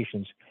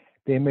organizations,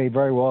 they may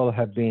very well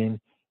have been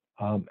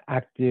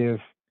active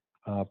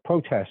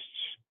protests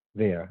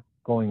there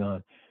going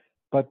on.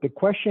 But the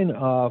question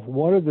of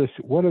what are the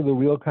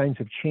real kinds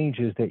of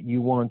changes that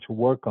you want to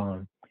work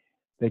on,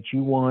 that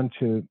you want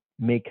to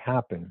make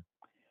happen,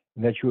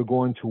 that you are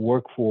going to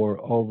work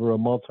for over a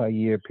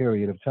multi-year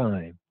period of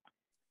time,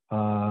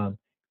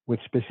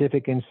 with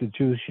specific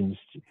institutions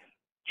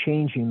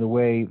changing the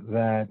way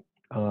that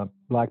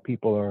Black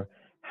people are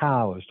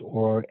housed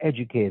or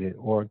educated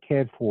or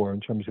cared for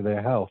in terms of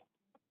their health.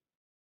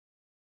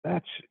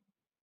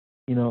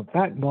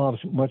 that involves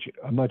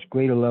a much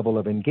greater level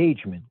of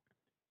engagement.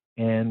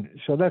 And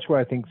so that's where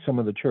I think some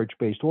of the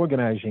church-based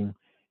organizing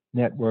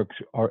networks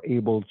are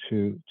able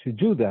to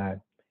do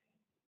that.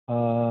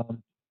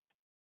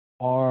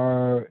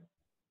 Are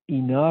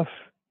enough,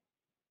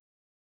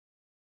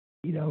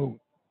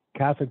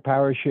 Catholic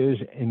parishes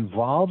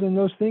involved in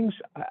those things?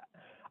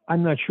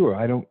 I'm not sure.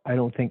 I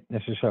don't think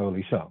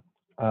necessarily so.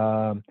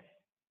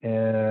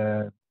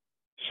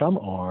 Some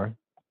are,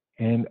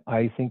 and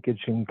I think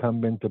it's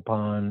incumbent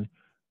upon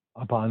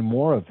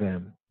more of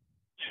them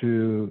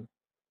to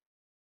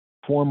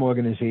form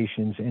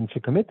organizations and to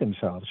commit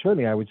themselves.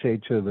 Certainly, I would say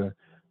to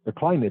the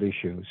climate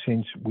issue,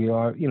 since we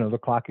are, the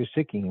clock is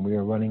ticking and we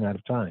are running out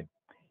of time.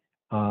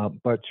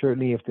 But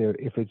certainly, if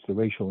it's the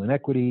racial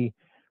inequity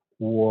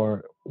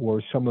or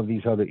some of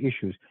these other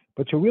issues,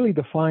 but to really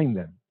define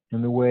them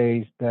in the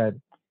ways that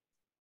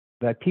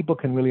people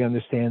can really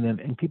understand them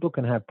and people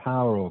can have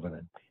power over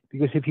them.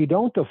 Because if you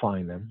don't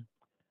define them,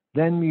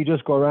 then you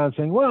just go around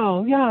saying,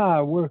 well,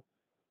 yeah, we're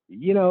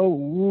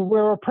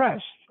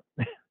oppressed.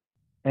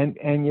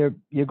 and you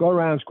go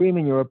around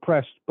screaming you're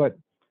oppressed, but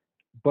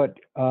when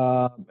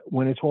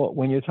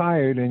you're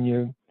tired and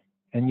you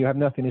have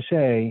nothing to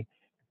say,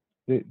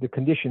 the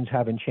conditions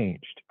haven't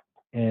changed,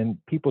 and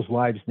people's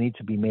lives need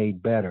to be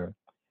made better,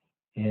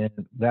 and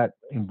that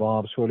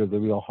involves sort of the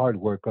real hard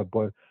work of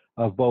both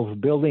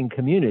building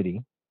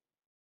community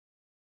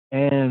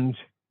and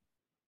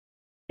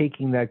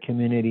taking that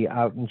community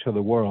out into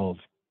the world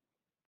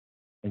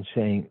and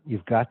saying,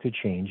 you've got to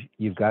change,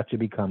 you've got to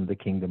become the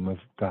kingdom of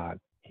God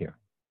here.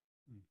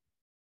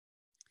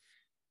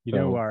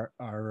 Our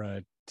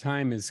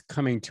time is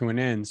coming to an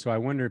end, so I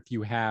wonder if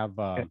you have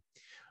a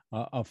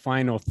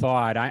final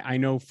thought. I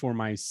know for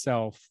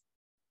myself,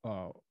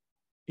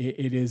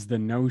 it is the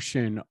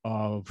notion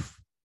of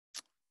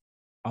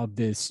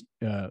this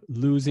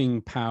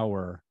losing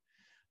power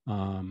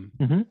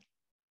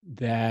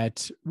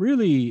that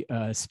really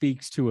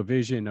speaks to a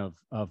vision of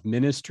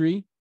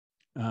ministry,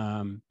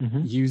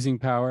 using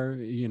power,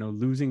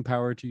 losing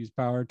power to use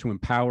power to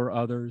empower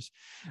others.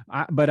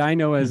 But I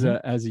know as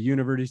a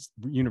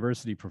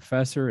university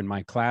professor in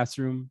my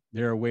classroom,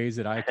 there are ways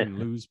that I can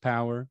lose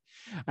power.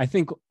 I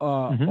think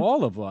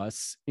all of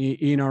us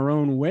in our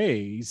own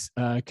ways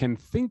can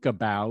think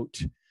about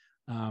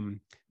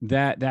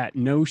that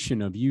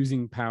notion of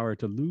using power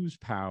to lose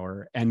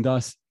power, and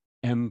thus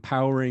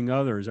empowering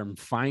others or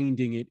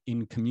finding it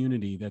in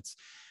community. That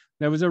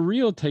was a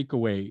real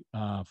takeaway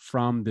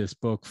from this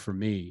book for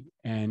me,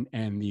 and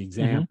the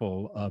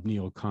example of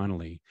Neil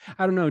Connolly.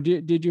 I don't know,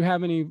 did you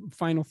have any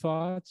final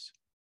thoughts?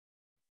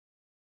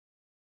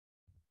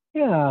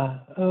 Yeah.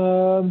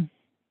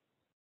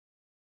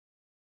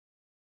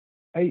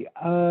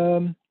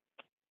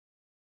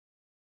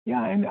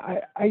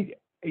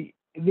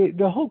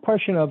 The whole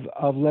question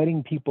of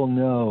letting people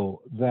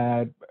know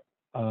that,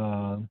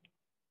 from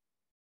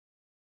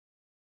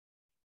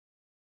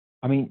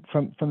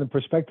the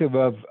perspective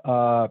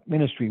of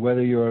ministry,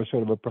 whether you're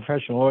sort of a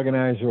professional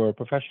organizer or a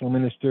professional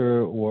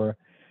minister or,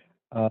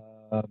 a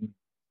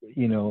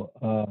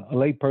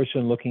lay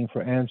person looking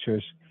for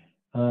answers,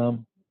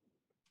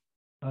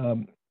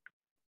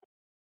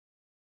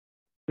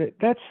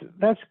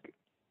 that's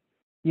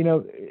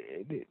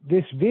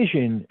this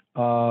vision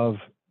of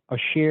a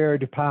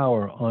shared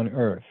power on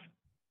earth.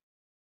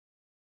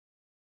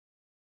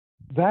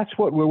 That's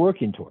what we're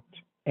working towards.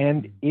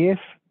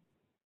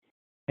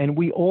 And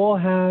we all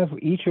have,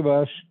 each of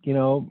us,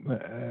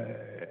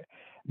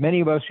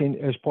 many of us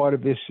as part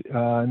of this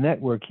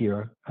network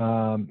here,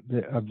 of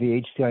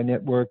the HTI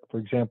network, for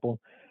example,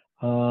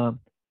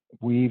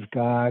 we've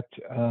got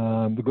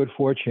the good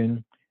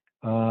fortune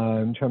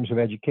in terms of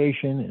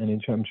education and in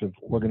terms of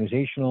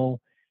organizational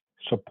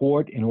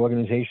support and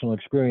organizational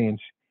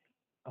experience,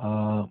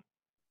 and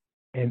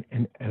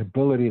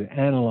ability to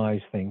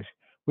analyze things.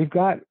 We've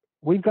got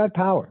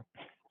power,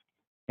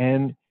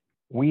 and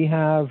we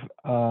have,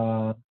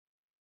 and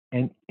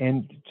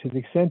to the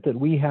extent that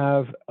we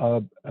have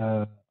a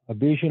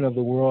vision of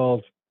the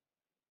world,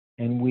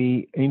 and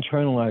we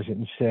internalize it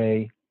and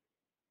say,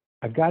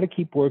 I've got to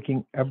keep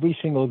working every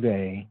single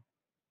day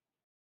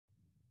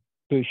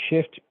to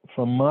shift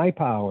from my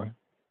power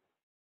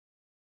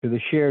to the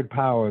shared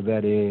power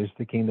that is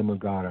the kingdom of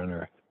God on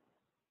earth.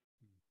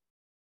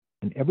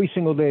 And every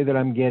single day that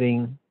I'm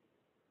getting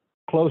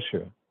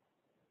closer,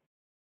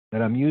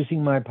 that I'm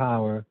using my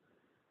power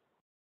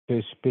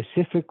to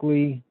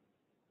specifically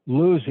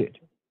lose it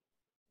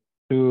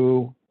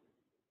to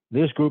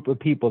this group of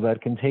people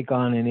that can take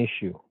on an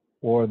issue,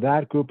 or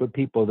that group of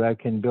people that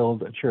can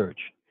build a church,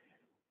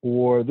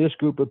 or this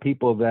group of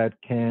people that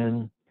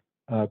can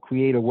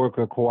create a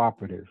worker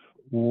cooperative,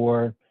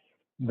 or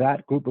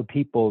that group of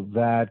people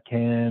that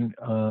can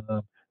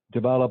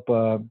develop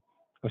a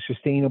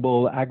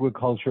sustainable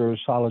agriculture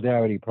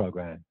solidarity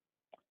program,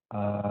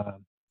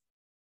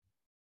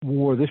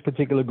 or this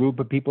particular group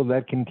of people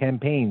that can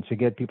campaign to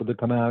get people to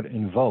come out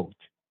and vote.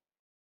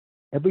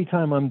 Every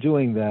time I'm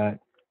doing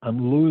that,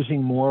 I'm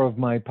losing more of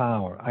my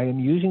power. I am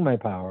using my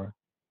power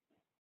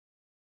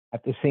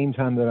at the same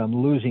time that I'm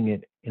losing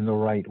it in the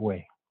right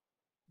way.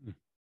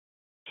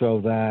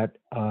 So that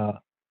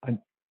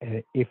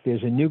if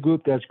there's a new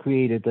group that's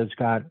created that's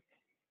got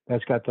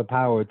the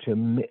power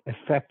to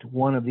affect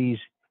one of these,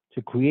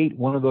 to create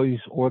one of those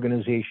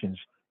organizations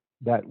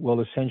that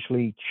will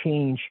essentially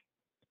change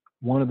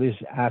one of these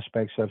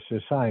aspects of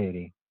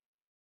society,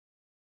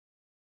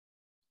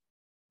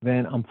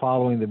 then I'm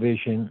following the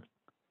vision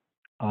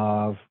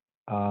of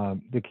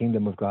the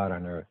kingdom of God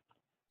on earth.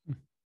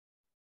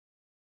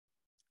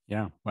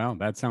 Yeah, well,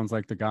 that sounds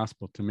like the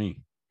gospel to me.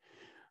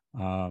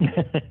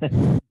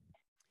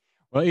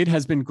 Well, it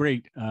has been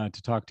great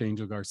to talk to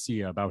Angel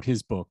Garcia about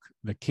his book,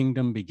 The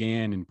Kingdom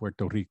Began in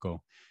Puerto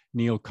Rico,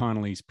 Neil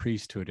Connolly's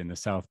Priesthood in the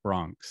South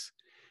Bronx.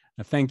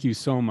 Thank you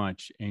so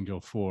much,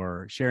 Angel,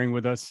 for sharing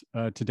with us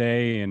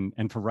today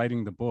and for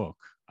writing the book.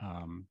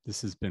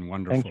 This has been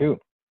wonderful. Thank you.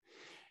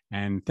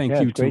 And thank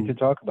you. It's great to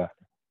talk about.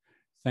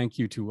 Thank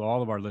you to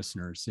all of our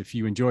listeners. If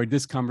you enjoyed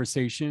this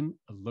conversation,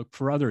 look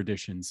for other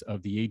editions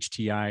of the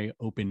HTI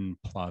Open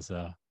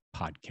Plaza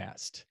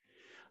podcast.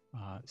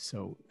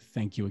 So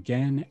thank you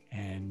again,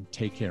 and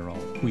take care all.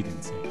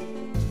 Cuídense.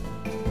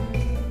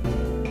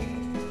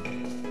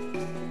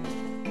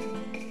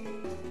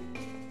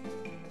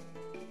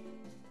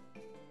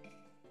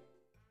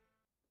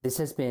 This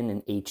has been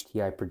an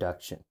HTI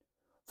production.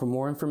 For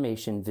more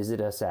information, visit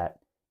us at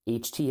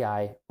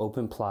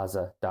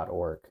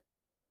htiopenplaza.org.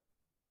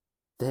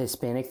 The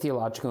Hispanic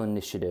Theological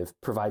Initiative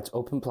provides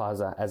Open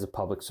Plaza as a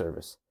public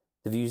service.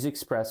 The views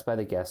expressed by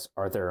the guests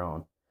are their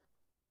own.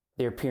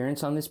 Their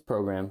appearance on this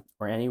program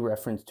or any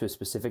reference to a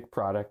specific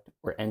product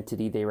or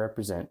entity they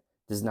represent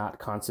does not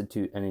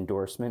constitute an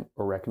endorsement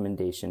or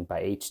recommendation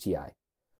by HTI.